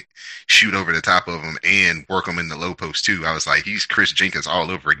basket, shoot over the top of them, and work them in the low post too. I was like, he's Chris Jenkins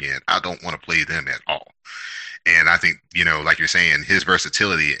all over again. I don't want to play them at all. And I think, like you're saying, his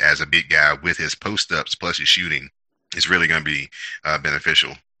versatility as a big guy with his post-ups plus his shooting is really going to be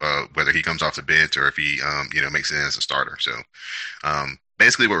beneficial, whether he comes off the bench or if he, makes it in as a starter. So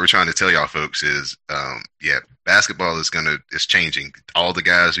basically what we're trying to tell y'all folks is, basketball is changing. All the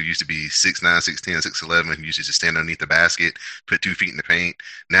guys who used to be 6'9", 6'10", 6'11", who used to just stand underneath the basket, put 2 feet in the paint,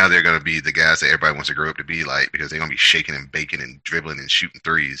 now they're going to be the guys that everybody wants to grow up to be like, because they're going to be shaking and baking and dribbling and shooting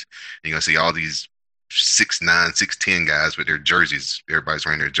threes. And you're going to see all these 6'9", 6'10" guys with their jerseys. Everybody's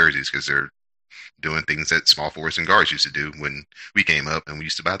wearing their jerseys because they're doing things that small forwards and guards used to do when we came up and we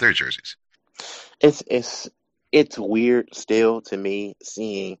used to buy their jerseys. It's weird still to me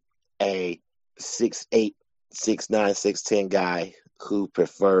seeing a 6'8", 6'9", 6'10" guy who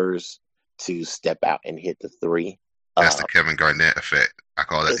prefers to step out and hit the three. That's the Kevin Garnett effect. I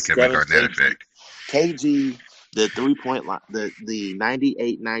call that the Kevin Garnett effect. KG, the 3-point line, the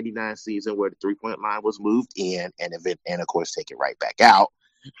 98-99 season where the 3-point line was moved in and of course take it right back out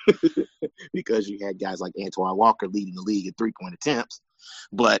because you had guys like Antoine Walker leading the league in 3-point attempts.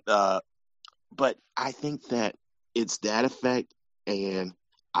 But I think that it's that effect, and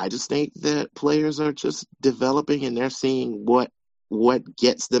I just think that players are just developing and they're seeing what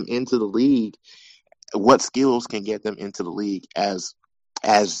gets them into the league, what skills can get them into the league as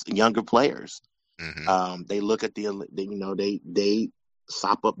younger players. Mm-hmm. They look at they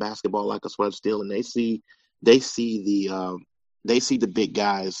sop up basketball like a sweat steal, and they see the big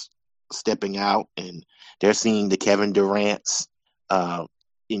guys stepping out, and they're seeing the Kevin Durant's,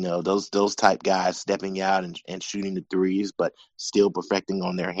 those type guys stepping out and shooting the threes, but still perfecting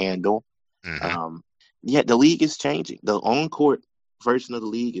on their handle. Mm-hmm. The league is changing. The on-court version of the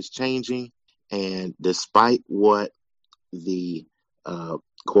league is changing, and despite what the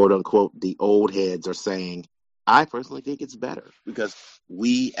quote unquote the old heads are saying, I personally think it's better because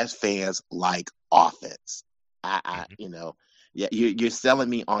we as fans like offense. You're selling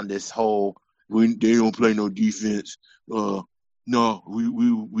me on this whole they don't play no defense. No,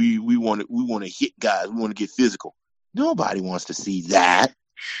 we want to hit guys. We want to get physical. Nobody wants to see that.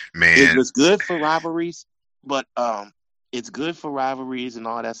 Man, It was good for rivalries, but it's good for rivalries and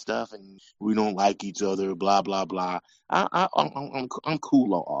all that stuff. And we don't like each other. Blah blah blah. I'm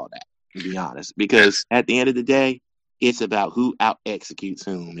cool on all that, to be honest, because at the end of the day, it's about who out executes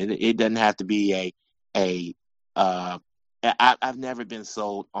whom. It doesn't have to be I've never been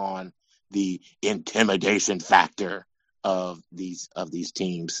sold on the intimidation factor of these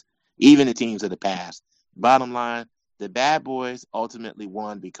teams, even the teams of the past. Bottom line, the bad boys ultimately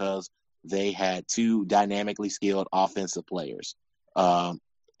won because they had two dynamically skilled offensive players,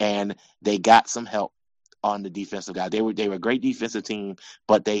 and they got some help on the defensive guy. They were a great defensive team,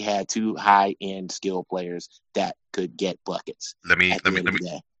 but they had two high end skilled players that could get buckets. Let me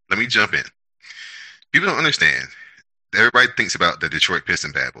jump in. People don't understand. Everybody thinks about the Detroit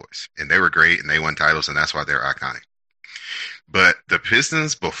Pistons bad boys, and they were great, and they won titles, and that's why they're iconic. But the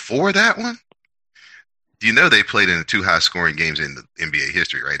Pistons before that one, they played in the two high-scoring games in the NBA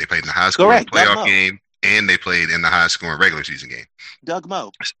history, right? They played in the high-scoring playoff game, and they played in the high-scoring regular season game. Doug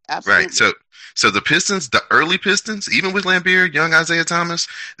Moe, absolutely. Right. So the Pistons, the early Pistons, even with Lambeer, young Isaiah Thomas,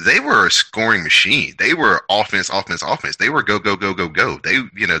 they were a scoring machine. They were offense. They were go.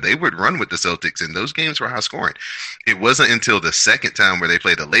 They would run with the Celtics, and those games were high scoring. It wasn't until the second time where they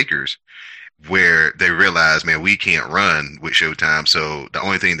played the Lakers where they realized, man, we can't run with Showtime. So the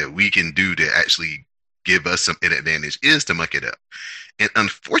only thing that we can do to actually give us an advantage is to muck it up. And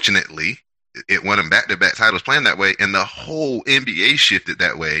unfortunately, it won them back-to-back titles playing that way, and the whole NBA shifted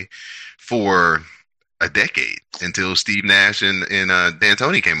that way for a decade until Steve Nash and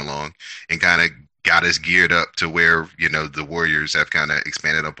D'Antoni came along and kind of got us geared up to where, the Warriors have kind of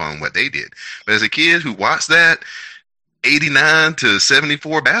expanded upon what they did. But as a kid who watched that 89 to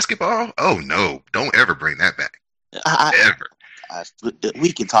 74 basketball, oh no, don't ever bring that back. Ever.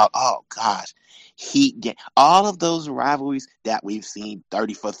 We can talk, oh gosh, all of those rivalries that we've seen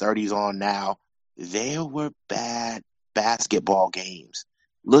 30 for 30s on now, there were bad basketball games.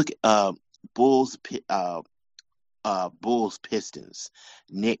 Look, Bulls Pistons,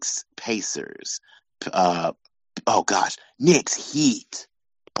 Knicks Pacers, Knicks Heat.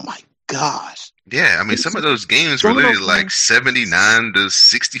 Oh my gosh. Yeah, I mean, some of those games were literally like 79 to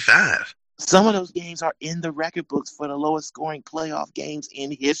 65. Some of those games are in the record books for the lowest scoring playoff games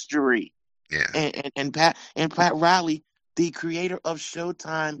in history. Yeah. And Pat Riley, the creator of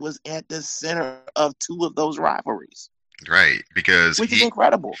Showtime, was at the center of two of those rivalries. Right, which is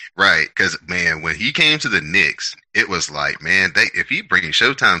incredible. Right, because man, when he came to the Knicks, it was like, man, if he brings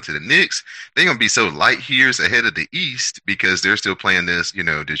Showtime to the Knicks, they're gonna be so light years ahead of the East because they're still playing this,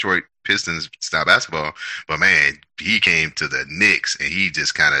 Detroit Pistons style basketball. But man, he came to the Knicks and he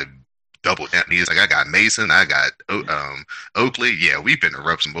just kind of doubled down. He's like, I got Mason, I got Oakley. Yeah, we finna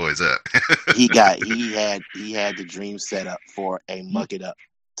rub some boys up. he had the dream set up for a muck it up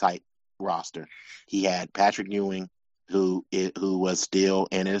type roster. He had Patrick Ewing, who was still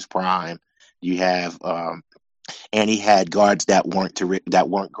in his prime. You have and he had guards that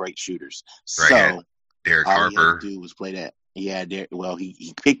weren't great shooters. Right, so Derek all Harper. he had to do was play that. Yeah,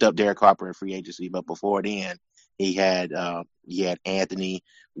 he picked up Derek Harper in free agency, but before then he had Anthony,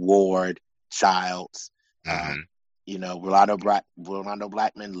 Ward, Childs. Rolando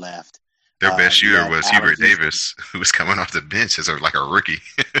Blackman left. Their best shooter was Hubert Davis, who was coming off the bench as like a rookie.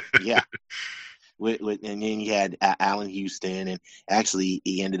 Yeah. And then you had Allen Houston, and actually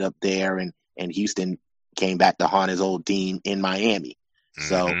he ended up there, and Houston came back to haunt his old team in Miami.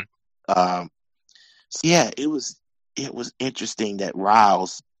 Mm-hmm. So yeah, it was interesting that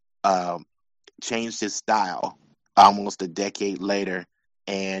Riles changed his style almost a decade later,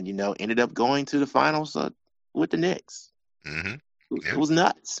 and ended up going to the finals with the Knicks. Mm-hmm. It was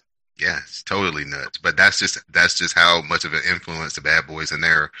nuts. Yeah, it's totally nuts. But that's just how much of an influence the Bad Boys and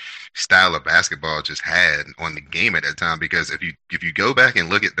their style of basketball just had on the game at that time. Because if you go back and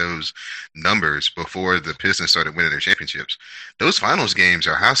look at those numbers before the Pistons started winning their championships, those finals games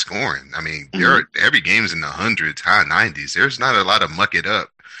are high scoring. I mean, every game's in the hundreds, high nineties. There's not a lot of muck it up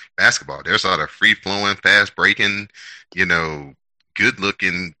basketball. There's a lot of free flowing, fast breaking, you know, good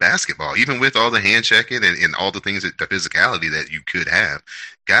looking basketball, even with all the hand checking and all the things that the physicality that you could have,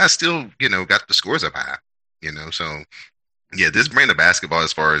 guys still, got the scores up high, so yeah, this brand of basketball,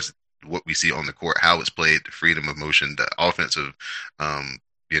 as far as what we see on the court, how it's played, the freedom of motion, the offensive,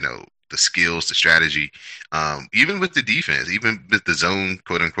 the skills, the strategy, even with the defense, even with the zone,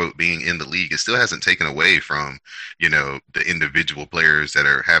 quote unquote, being in the league, it still hasn't taken away from, the individual players that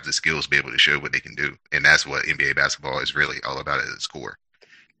have the skills to be able to show what they can do. And that's what NBA basketball is really all about at its core,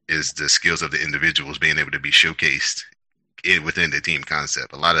 is the skills of the individuals being able to be showcased within the team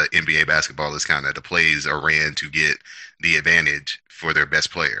concept. A lot of NBA basketball is kind of the plays are ran to get the advantage for their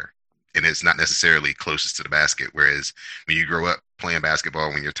best player. And it's not necessarily closest to the basket. Whereas when you grow up playing basketball,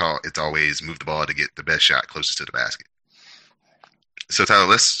 when you're taught, it's always move the ball to get the best shot closest to the basket. So Tyler,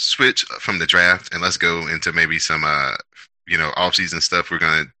 let's switch from the draft and let's go into maybe some, off-season stuff. We're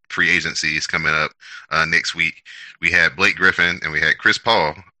going to free agency is coming up next week. We had Blake Griffin and we had Chris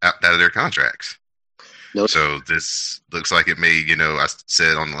Paul out of their contracts. Nope. So this looks like it may, I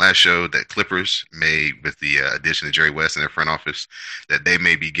said on the last show that Clippers may, with the addition of Jerry West in their front office, that they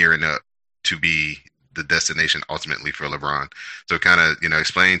may be gearing up to be the destination ultimately for LeBron. So kind of,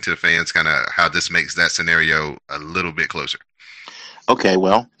 explain to the fans kind of how this makes that scenario a little bit closer. Okay,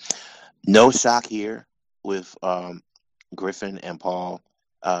 well, no shock here with Griffin and Paul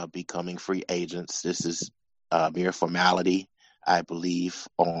becoming free agents. This is mere formality, I believe,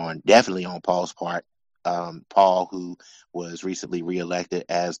 definitely on Paul's part. Paul, who was recently reelected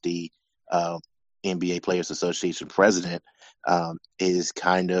as the NBA Players Association president, is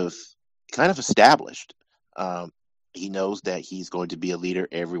kind of established. He knows that he's going to be a leader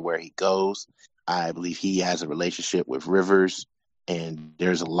everywhere he goes. I believe he has a relationship with Rivers, and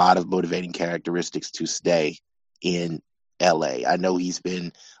there's a lot of motivating characteristics to stay in LA. I know he's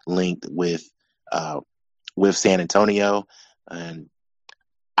been linked with San Antonio, and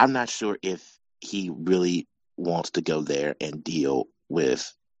I'm not sure if he really wants to go there and deal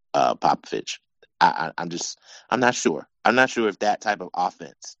with Popovich. I'm not sure. I'm not sure if that type of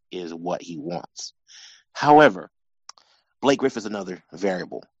offense is what he wants. However, Blake Griffin's another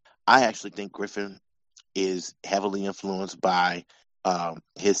variable. I actually think Griffin is heavily influenced by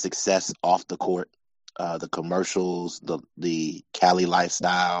his success off the court, the commercials, the Cali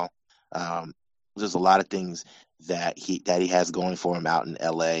lifestyle. There's a lot of things that he has going for him out in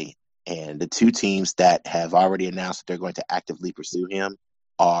LA. And the two teams that have already announced that they're going to actively pursue him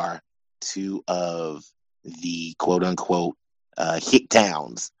are two of the quote unquote hit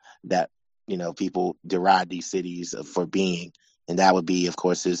towns that, people deride these cities for being. And that would be, of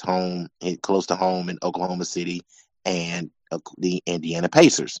course, his home, close to home in Oklahoma City, and the Indiana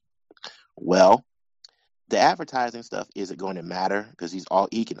Pacers. Well, the advertising stuff isn't going to matter because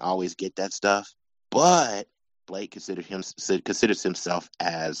he can always get that stuff. But Blake considers himself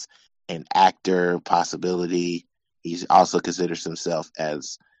as an actor possibility. He also considers himself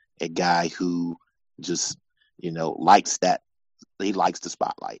as a guy who just, likes that. He likes the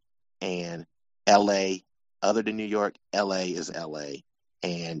spotlight. And LA, other than New York, LA is LA.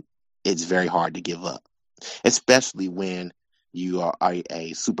 And it's very hard to give up, especially when you are a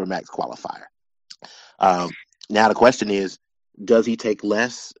Supermax qualifier. Now the question is, does he take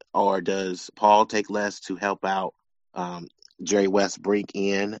less, or does Paul take less to help out Jerry West bring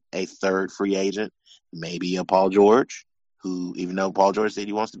in a third free agent, maybe a Paul George, who, even though Paul George said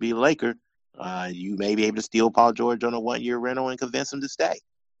he wants to be a Laker, you may be able to steal Paul George on a 1-year rental and convince him to stay.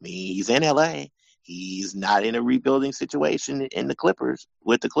 I mean, he's in LA. He's not in a rebuilding situation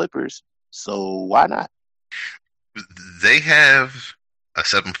with the Clippers. So why not? They have a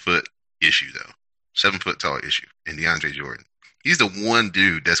 7-foot issue, though. 7-foot tall issue in DeAndre Jordan. He's the one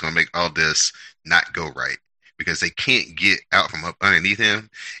dude that's going to make all this not go right, because they can't get out from up underneath him.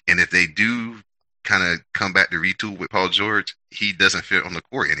 And if they do kind of come back to retool with Paul George, he doesn't fit on the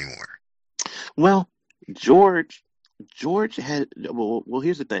court anymore. Well, George had, well,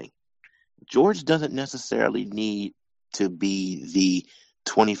 here's the thing. George doesn't necessarily need to be the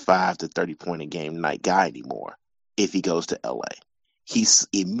 25 to 30 point a game night guy anymore if he goes to LA. He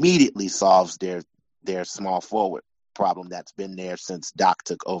immediately solves their small forward problem that's been there since Doc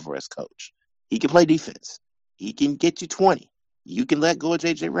took over as coach. He can play defense. He can get you 20. You can let go of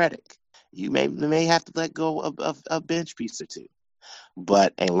JJ Redick. You may have to let go of a bench piece or two.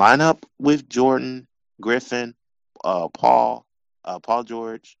 But a lineup with Jordan, Griffin, Paul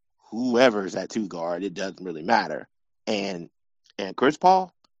George, whoever's at two guard, it doesn't really matter. And Chris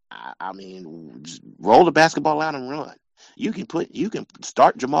Paul, I mean, just roll the basketball out and run. You can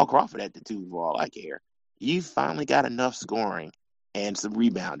start Jamal Crawford at the two for all I care. You finally got enough scoring and some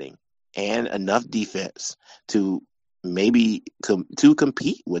rebounding and enough defense to maybe to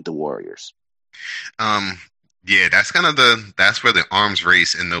compete with the Warriors. Yeah, that's where the arms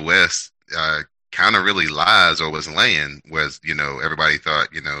race in the West kind of really lies, or was laying. Was, everybody thought,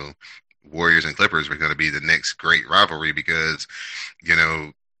 Warriors and Clippers were going to be the next great rivalry because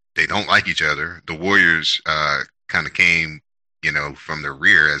they don't like each other. The Warriors kind of came from the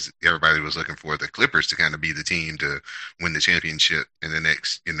rear as everybody was looking for the Clippers to kind of be the team to win the championship in the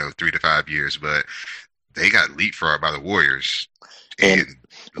next 3 to 5 years, but they got leapfrogged by the Warriors. But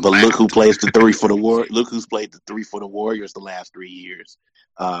look who plays the three for the Warriors. Look who's played the three for the Warriors the last 3 years.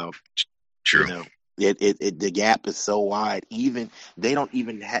 True. The gap is so wide. They didn't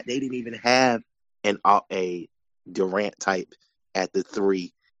even have a Durant type at the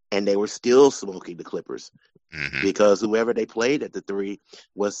three, and they were still smoking the Clippers because whoever they played at the three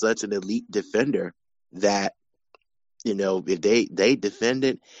was such an elite defender that if they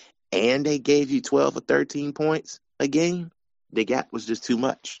defended and they gave you 12 or 13 points a game, the gap was just too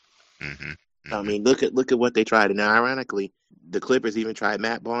much. I mean, look at what they tried. And now, ironically, the Clippers even tried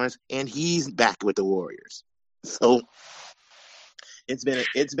Matt Barnes, and he's back with the Warriors. So it's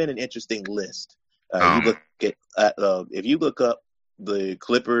been an interesting list. You look at if you look up the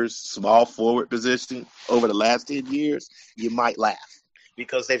Clippers' small forward position over the last 10 years, you might laugh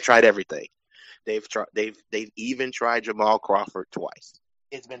because they've tried everything. They've even tried Jamal Crawford twice.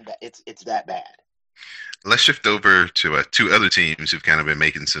 It's that bad. Let's shift over to two other teams who've kind of been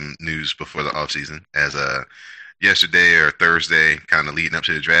making some news before the offseason. As yesterday or Thursday, kind of leading up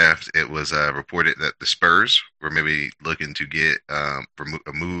to the draft, it was reported that the Spurs were maybe looking to get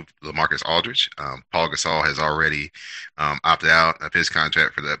remove LaMarcus Aldridge. Paul Gasol has already opted out of his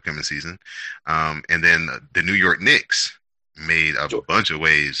contract for the upcoming season. And then the New York Knicks made a bunch of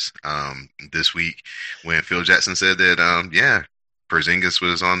waves this week when Phil Jackson said that, Porzingis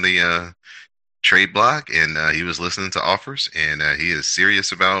was on the trade block, and he was listening to offers, and he is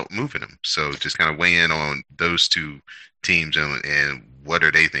serious about moving him. So just kind of weigh in on those two teams and what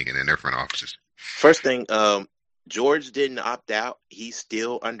are they thinking in their front offices. First thing, George didn't opt out. He's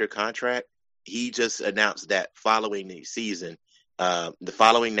still under contract. He just announced that following next season, did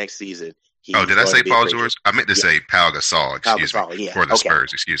I say Paul George? I meant to say Pau Gasol. Excuse me. For the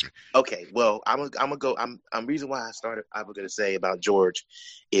Spurs. Excuse me. Okay. Well, I'm gonna go. Reason why I was gonna say about George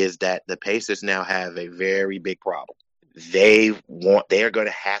is that the Pacers now have a very big problem. They are going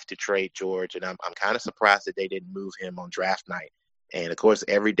to have to trade George, and I'm kind of surprised that they didn't move him on draft night. And of course,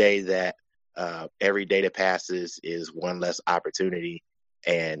 every day that passes is one less opportunity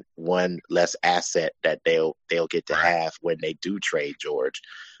and one less asset that they'll get to have when they do trade George.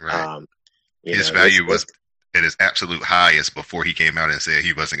 Right. His value was at its absolute highest before he came out and said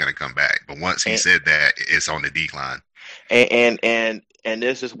he wasn't going to come back. But once he said that, it's on the decline. And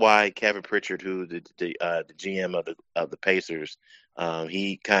this is why Kevin Pritchard, who the GM of the Pacers,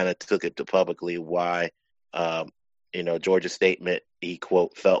 he kind of took it to publicly why George's statement, he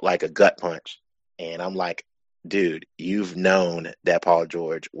quote, felt like a gut punch. And I'm like, dude, you've known that Paul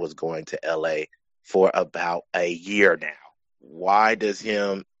George was going to LA for about a year now. Why does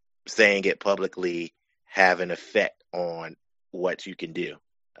him saying it publicly have an effect on what you can do?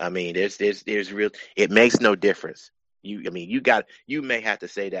 I mean, there's real. It makes no difference. You may have to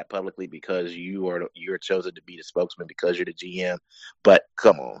say that publicly because you're chosen to be the spokesman because you're the GM. But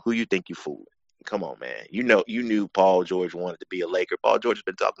come on, who you think you fooled? Come on, man. You knew Paul George wanted to be a Laker. Paul George has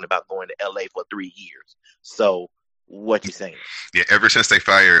been talking about going to LA for 3 years. So what you saying? Yeah, ever since they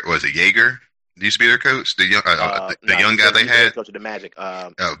fired, was it Jaeger? Used to be their coach, the young guy they had, coach of the Magic,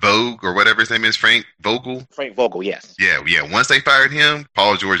 Vogue or whatever his name is, Frank Vogel. Frank Vogel, yes. Yeah. Once they fired him,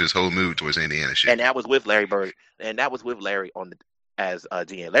 Paul George's whole move towards Indiana shit. And that was with Larry Bird, and that was with Larry as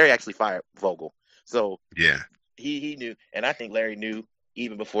GM. Larry actually fired Vogel, so yeah, he knew, and I think Larry knew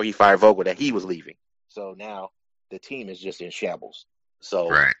even before he fired Vogel that he was leaving. So now the team is just in shambles. So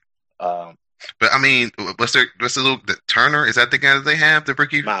right. But I mean, what's the Turner? Is that the guy that they have, the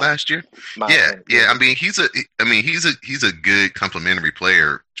rookie last year? Yeah. I mean, he's a good complementary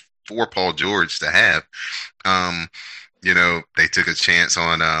player for Paul George to have. They took a chance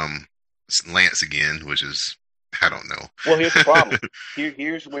on Lance again, which is, I don't know. Well, here's the problem.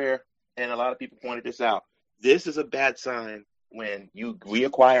 Here's where, and a lot of people pointed this out. This is a bad sign when you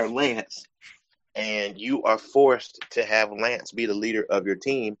reacquire Lance and you are forced to have Lance be the leader of your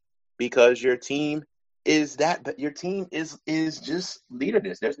team because your team is just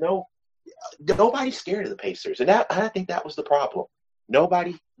leaderless. There's nobody's scared of the Pacers, and I think that was the problem.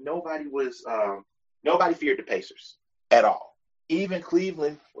 Nobody feared the Pacers at all. Even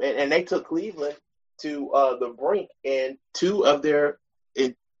Cleveland, and they took Cleveland to the brink in 3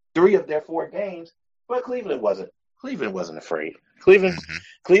 of their 4 games, but Cleveland wasn't afraid.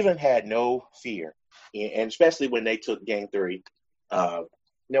 Cleveland had no fear, and especially when they took Game 3,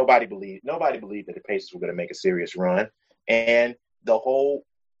 nobody believed that the Pacers were going to make a serious run, and the whole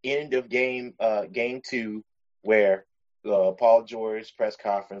end of game 2, where Paul George's press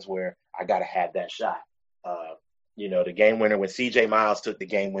conference, where I gotta have that shot. The game winner when C.J. Miles took the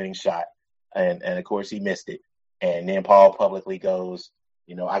game-winning shot, and of course he missed it. And then Paul publicly goes,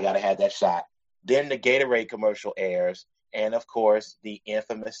 I gotta have that shot. Then the Gatorade commercial airs, and of course the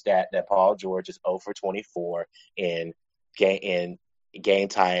infamous stat that Paul George is 0 for 24 in game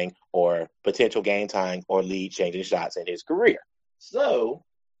tying or potential game tying or lead changing shots in his career. So,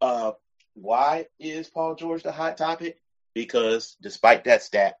 why is Paul George the hot topic? Because despite that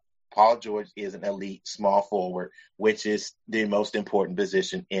stat, Paul George is an elite small forward, which is the most important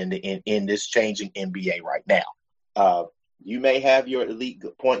position in this changing NBA right now. You may have your elite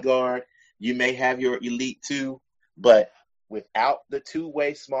point guard, you may have your elite 2, but without the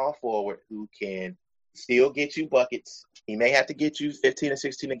two-way small forward who can still get you buckets, he may have to get you 15 or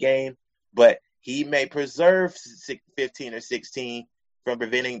 16 a game, but he may preserve 15 or 16 from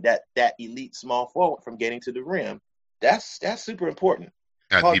preventing that elite small forward from getting to the rim. That's super important.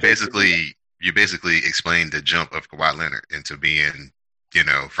 You basically explained the jump of Kawhi Leonard into being,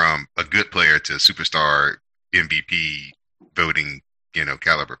 from a good player to superstar MVP voting,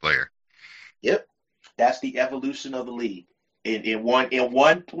 caliber player. Yep, that's the evolution of the league in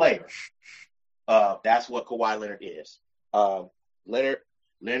one player. That's what Kawhi Leonard is.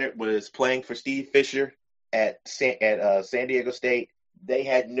 Leonard was playing for Steve Fisher at San Diego State. They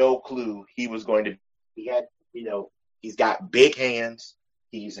had no clue he was going to. He's got big hands.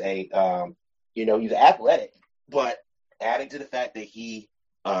 He's he's athletic, but adding to the fact that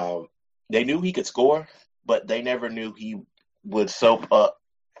they knew he could score, but they never knew he would soak up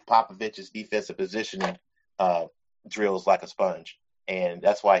Popovich's defensive positioning drills like a sponge, and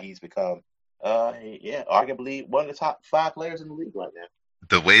that's why he's become, arguably one of the top 5 players in the league right now.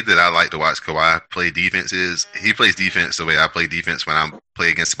 The way that I like to watch Kawhi play defense is he plays defense the way I play defense when I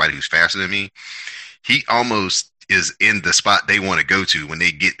play against somebody who's faster than me. He almost is in the spot they want to go to when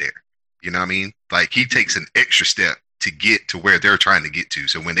they get there. You know what I mean? Like he takes an extra step to get to where they're trying to get to.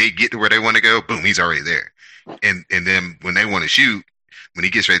 So when they get to where they want to go, boom, he's already there. And then when they want to shoot, when he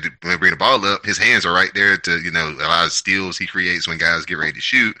gets ready to bring the ball up, his hands are right there to, a lot of steals he creates when guys get ready to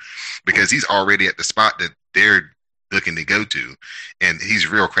shoot because he's already at the spot that they're looking to go to. And he's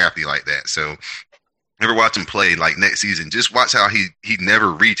real crafty like that. So never watch him play like next season. Just watch how he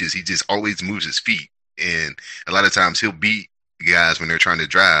never reaches. He just always moves his feet. And a lot of times he'll beat guys when they're trying to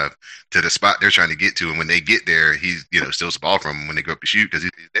drive to the spot they're trying to get to. And when they get there, he's, steals the ball from them when they go up to shoot because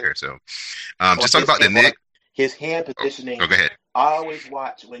he's there. So just talk about the Knicks. His hand positioning. Go ahead. I always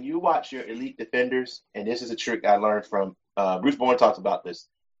watch, when you watch your elite defenders, and this is a trick I learned from Bruce Bowen talks about this.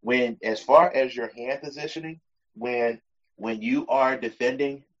 As far as your hand positioning, when you are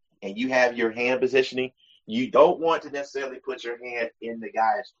defending and you have your hand positioning, you don't want to necessarily put your hand in the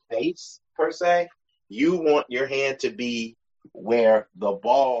guy's face per se. You want your hand to be where the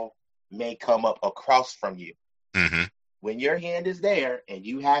ball may come up across from you. Mm-hmm. When your hand is there and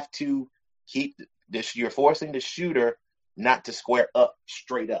you have to keep you're forcing the shooter not to square up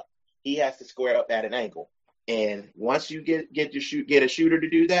straight up. He has to square up at an angle. And once you get a shooter to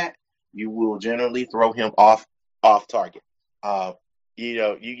do that, you will generally throw him off target.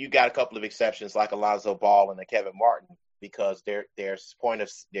 You got a couple of exceptions like Alonzo Ball and Kevin Martin because their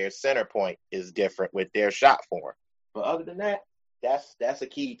center point is different with their shot form. But other than that, that's a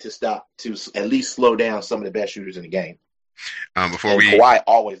key to at least slow down some of the best shooters in the game. Kawhi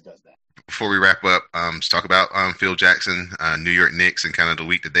always does that. Before we wrap up, let's talk about Phil Jackson, New York Knicks, and kind of the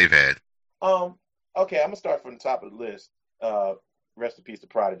week that they've had. Okay, I'm gonna start from the top of the list. Rest in peace to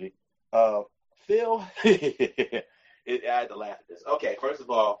Prodigy. Phil, I had to laugh at this. Okay, first of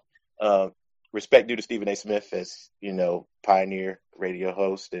all, respect due to Stephen A. Smith as pioneer radio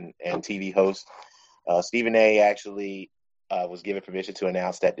host and TV host. Stephen A. actually was given permission to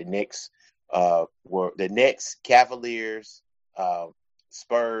announce that the Knicks were the Knicks, Cavaliers,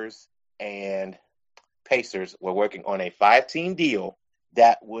 Spurs, and Pacers were working on a 5-team deal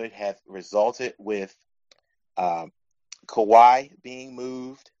that would have resulted with Kawhi being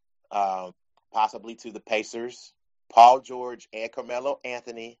moved, possibly to the Pacers. Paul George and Carmelo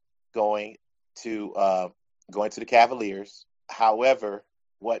Anthony going to the Cavaliers. However,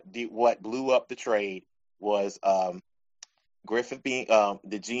 what blew up the trade was Griffith being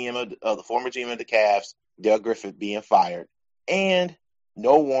the GM of the former GM of the Cavs, Doug Griffith being fired, and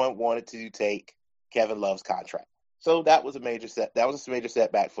no one wanted to take Kevin Love's contract. So that was a major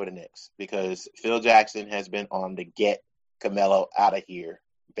setback for the Knicks because Phil Jackson has been on the get Carmelo out of here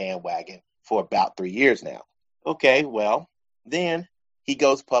bandwagon for about 3 years now. Okay, well, then he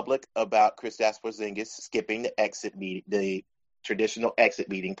goes public about Kristaps Porzingis skipping the traditional exit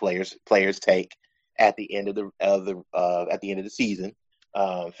meeting players take at the end of the season.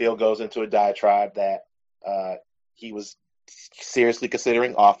 Phil goes into a diatribe that he was seriously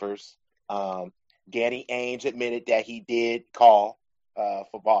considering offers. Danny Ainge admitted that he did call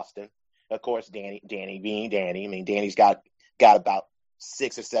for Boston. Of course, Danny being Danny. I mean, Danny's got about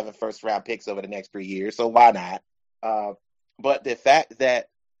 6 or 7 first-round picks over the next 3 years, so why not? But the fact that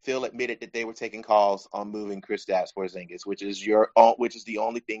Phil admitted that they were taking calls on moving Kristaps Porzingis, which is the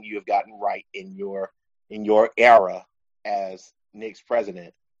only thing you have gotten right in your era as Knicks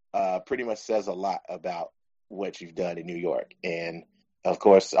president, pretty much says a lot about what you've done in New York. And of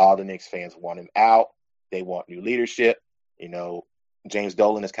course, all the Knicks fans want him out. They want new leadership. You know, James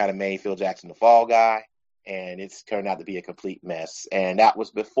Dolan has kind of made Phil Jackson the fall guy, and it's turned out to be a complete mess. And that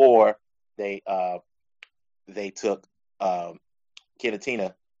was before they took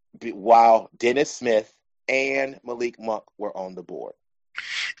Kinatina, while Dennis Smith and Malik Monk were on the board.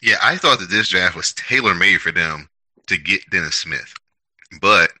 Yeah, I thought that this draft was tailor-made for them to get Dennis Smith.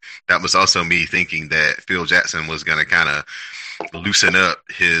 But that was also me thinking that Phil Jackson was going to kind of loosen up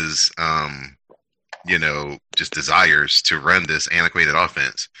his, just desires to run this antiquated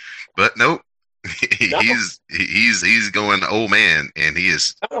offense. But nope, he's going old man, and he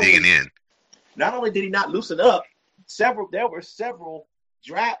is digging in. Not only did he not loosen up, there were several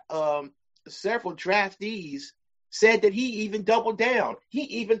draftees said that he even doubled down. He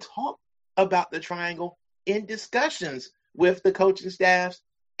even talked about the triangle in discussions with the coaching staffs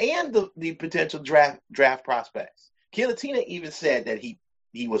and the potential draft prospects. Kinatina even said that he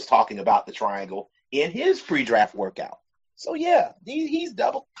was talking about the triangle in his pre-draft workout. So yeah, he's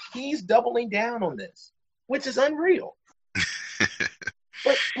doubling down on this, which is unreal.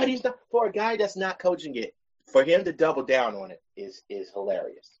 but he's not, for a guy that's not coaching it, for him to double down on it is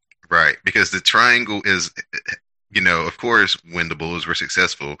hilarious. Right, because the triangle is, of course, when the Bulls were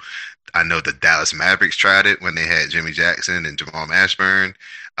successful, I know the Dallas Mavericks tried it when they had Jimmy Jackson and Jamal Mashburn.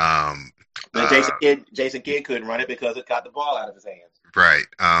 Jason Kidd couldn't run it because it got the ball out of his hands. Right.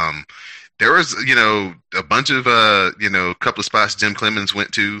 There was, a bunch of, couple of spots Jim Clemens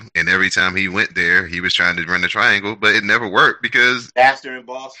went to, and every time he went there, he was trying to run the triangle, but it never worked because... Faster in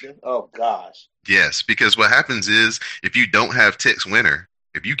Boston? Oh, gosh. Yes, because what happens is if you don't have Tex Winter,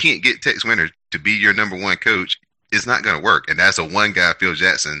 if you can't get Tex Winter to be your number one coach, it's not going to work. And that's the one guy Phil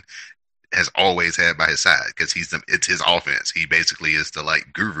Jackson has always had by his side because it's his offense. He basically is the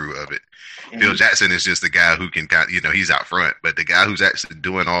guru of it. Mm-hmm. Phil Jackson is just the guy who can he's out front, but the guy who's actually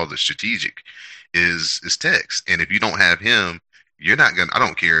doing all the strategic is Tex. And if you don't have him, you're not going to, I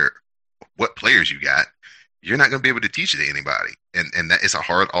don't care what players you got, you're not going to be able to teach it to anybody. And that is a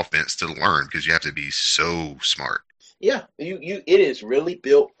hard offense to learn because you have to be so smart. Yeah, it is really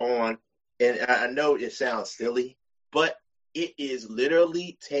built on, and I know it sounds silly, but it is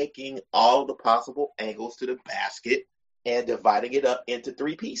literally taking all the possible angles to the basket and dividing it up into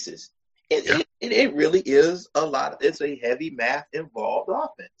 3 pieces. It really is it's a heavy math involved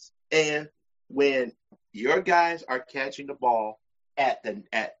offense. And when your guys are catching the ball at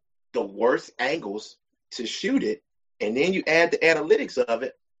the worst angles to shoot it, and then you add the analytics of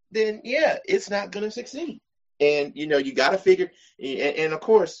it, then yeah, it's not going to succeed. And you got to figure, and of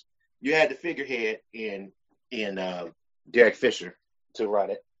course, you had the figurehead in Derek Fisher to run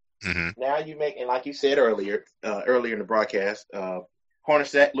it. Mm-hmm. Now you make, and like you said earlier in the broadcast,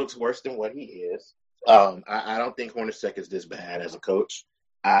 Hornacek looks worse than what he is. I don't think Hornacek is this bad as a coach.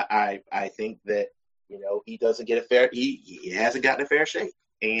 I think that he doesn't get he hasn't gotten a fair shake.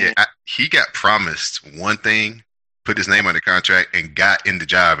 And he got promised one thing, put his name on the contract, and got in the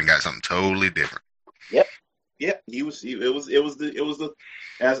job and got something totally different. Yep. It was the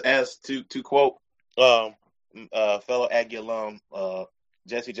as to quote fellow Aggie alum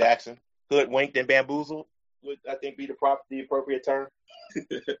Jesse Jackson, hoodwinked and bamboozled would I think be the appropriate term.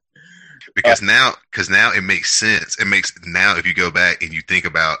 Because now it makes sense. It makes now if you go back and you think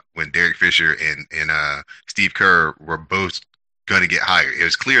about when Derek Fisher and Steve Kerr were both going to get hired, it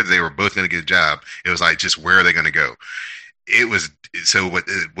was clear that they were both going to get a job. It was like, just where are they going to go? it was so what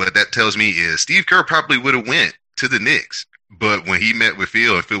that tells me is Steve Kerr probably would have went to the Knicks, but when he met with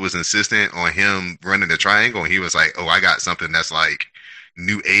Phil and Phil was insistent on him running the triangle, and he was like, "Oh, I got something that's like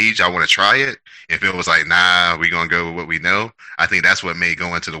new age. I want to try it." And Phil was like, "Nah, we gonna go with what we know." I think that's what made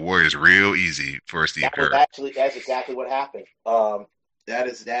going to the Warriors real easy for Steve Kerr. That's exactly what happened. That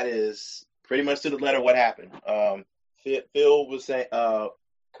is pretty much to the letter what happened. Phil was saying,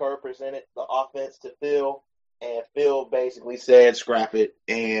 Kerr presented the offense to Phil, and Phil basically said, "Scrap it."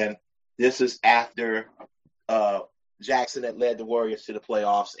 And this is after Jackson had led the Warriors to the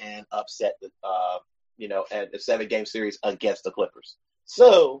playoffs and upset the at the 7-game series against the Clippers.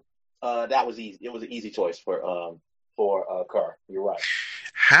 So that was easy. It was an easy choice for Kerr. You're right.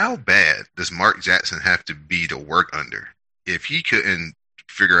 How bad does Mark Jackson have to be to work under if he couldn't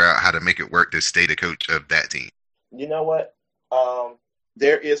figure out how to make it work to stay the coach of that team? You know what?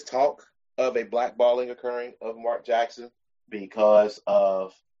 There is talk of a blackballing occurring of Mark Jackson because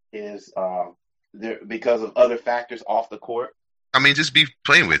of his because of other factors off the court. I mean, just be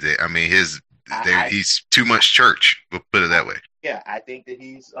playing with it. I mean, he's too much church. We'll put it that way. Yeah, I think that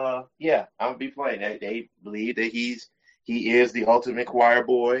he's I'm gonna be playing. They believe that he is the ultimate choir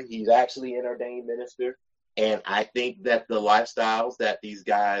boy. He's actually an ordained minister, and I think that the lifestyles that these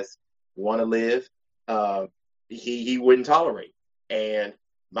guys want to live, he wouldn't tolerate. And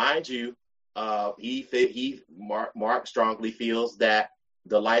mind you, Mark strongly feels that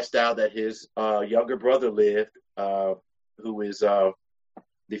the lifestyle that his younger brother lived, who is the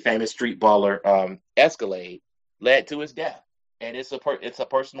famous street baller Escalade, led to his death, and it's a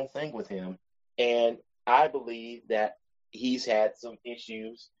personal thing with him. And I believe that he's had some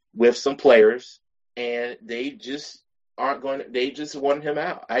issues with some players, and they just they just wanted him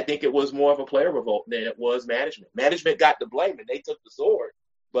out. I think it was more of a player revolt than it was management. Management got the blame and they took the sword.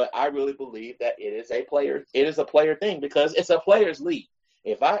 But I really believe that it is a player thing because it's a player's league.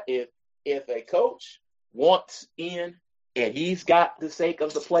 If a coach wants in and he's got the sake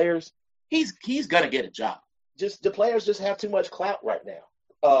of the players, he's gonna get a job. Just the players just have too much clout right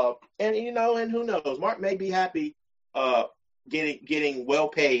now. And who knows? Mark may be happy getting well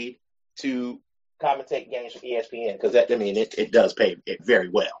paid to commentate games for ESPN because it does pay it very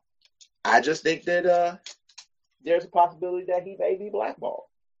well. I just think that there's a possibility that he may be blackballed.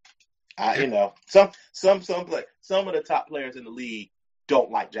 Some of the top players in the league don't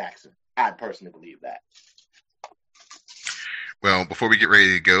like Jackson. I personally believe that. Well, before we get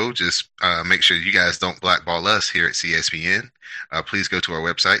ready to go, just make sure you guys don't blackball us here at CSPN. Please go to our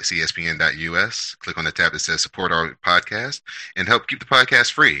website, cspn.us. Click on the tab that says support our podcast and help keep the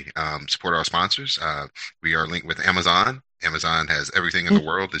podcast free. Support our sponsors. We are linked with Amazon. Amazon has everything in the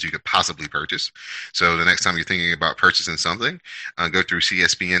world that you could possibly purchase. So the next time you're thinking about purchasing something, go through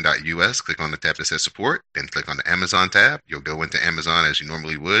cspn.us, click on the tab that says support, then click on the Amazon tab. You'll go into Amazon as you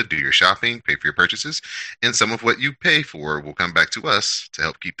normally would, do your shopping, pay for your purchases, and some of what you pay for will come back to us to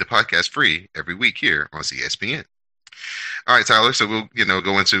help keep the podcast free every week here on CSPN. All right, Tyler. So we'll,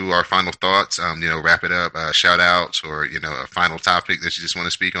 go into our final thoughts. Wrap it up. Shout outs, or a final topic that you just want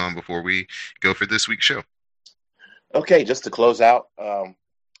to speak on before we go for this week's show. Okay, just to close out, I'm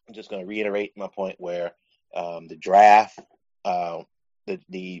just going to reiterate my point where the draft,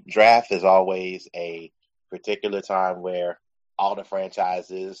 the draft is always a particular time where all the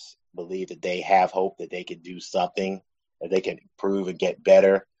franchises believe that they have hope that they can do something, that they can improve and get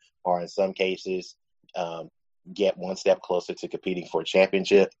better, or in some cases, get one step closer to competing for a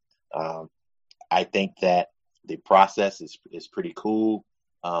championship. I think that the process is pretty cool.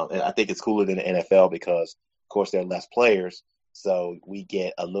 And I think it's cooler than the NFL because, of course, there are less players. So we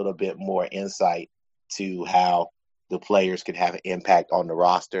get a little bit more insight to how the players can have an impact on the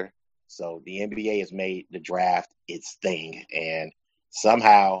roster. So the NBA has made the draft its thing. And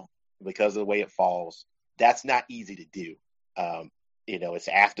somehow, because of the way it falls, that's not easy to do. It's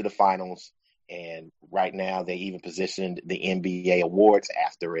after the finals. And right now, they even positioned the NBA awards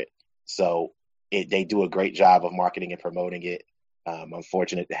after it. So they do a great job of marketing and promoting it. I'm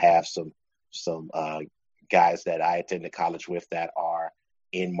fortunate to have some guys that I attended college with that are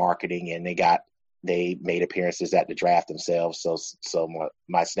in marketing, and they made appearances at the draft themselves. So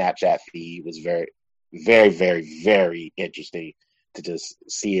my Snapchat feed was very, very, very, very interesting to just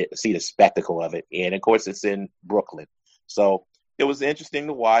see the spectacle of it. And of course, it's in Brooklyn, so it was interesting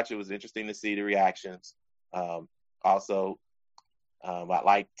to watch. It was interesting to see the reactions. Also, I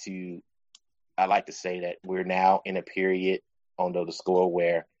like to say that we're now in a period on the score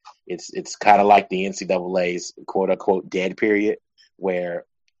where it's kind of like the NCAA's quote unquote dead period, where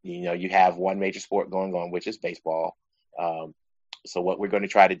you have one major sport going on, which is baseball. So what we're going to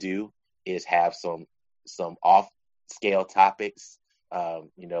try to do is have some scale topics.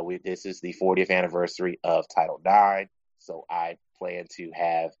 This is the 40th anniversary of Title IX, so I plan to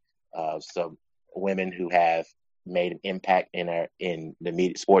have some women who have made an impact in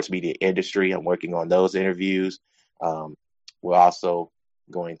the sports media industry. I'm working on those interviews. We're also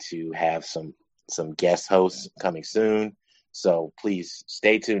going to have some guest hosts coming soon. So please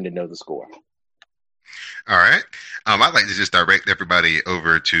stay tuned to Know the Score. All right. I'd like to just direct everybody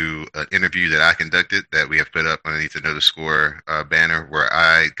over to an interview that I conducted that we have put up underneath the Know the Score banner, where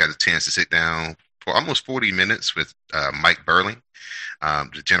I got a chance to sit down for almost 40 minutes with Mike Burling,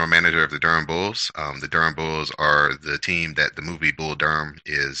 the general manager of the Durham Bulls. The Durham Bulls are the team that the movie Bull Durham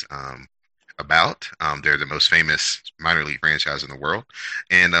is about. They're the most famous minor league franchise in the world.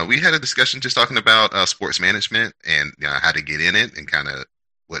 And we had a discussion just talking about sports management and how to get in it and kind of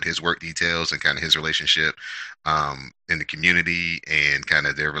what his work details and kind of his relationship in the community and kind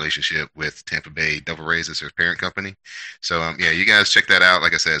of their relationship with Tampa Bay Devil Rays as their parent company. So, you guys check that out.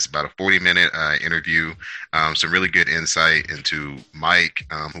 Like I said, it's about a 40-minute interview, some really good insight into Mike,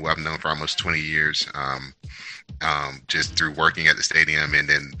 who I've known for almost 20 years, just through working at the stadium. And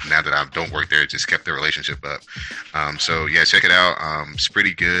then now that I don't work there, just kept the relationship up. Check it out. It's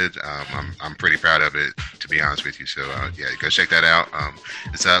pretty good. I'm pretty proud of it, to be honest with you. So, go check that out.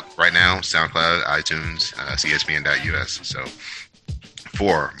 It's up right now, SoundCloud, iTunes, CSPN.us. So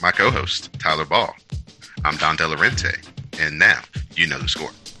for my co-host, Tyler Ball, I'm Don De La Rente, and now you know the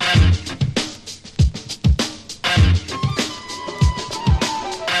score.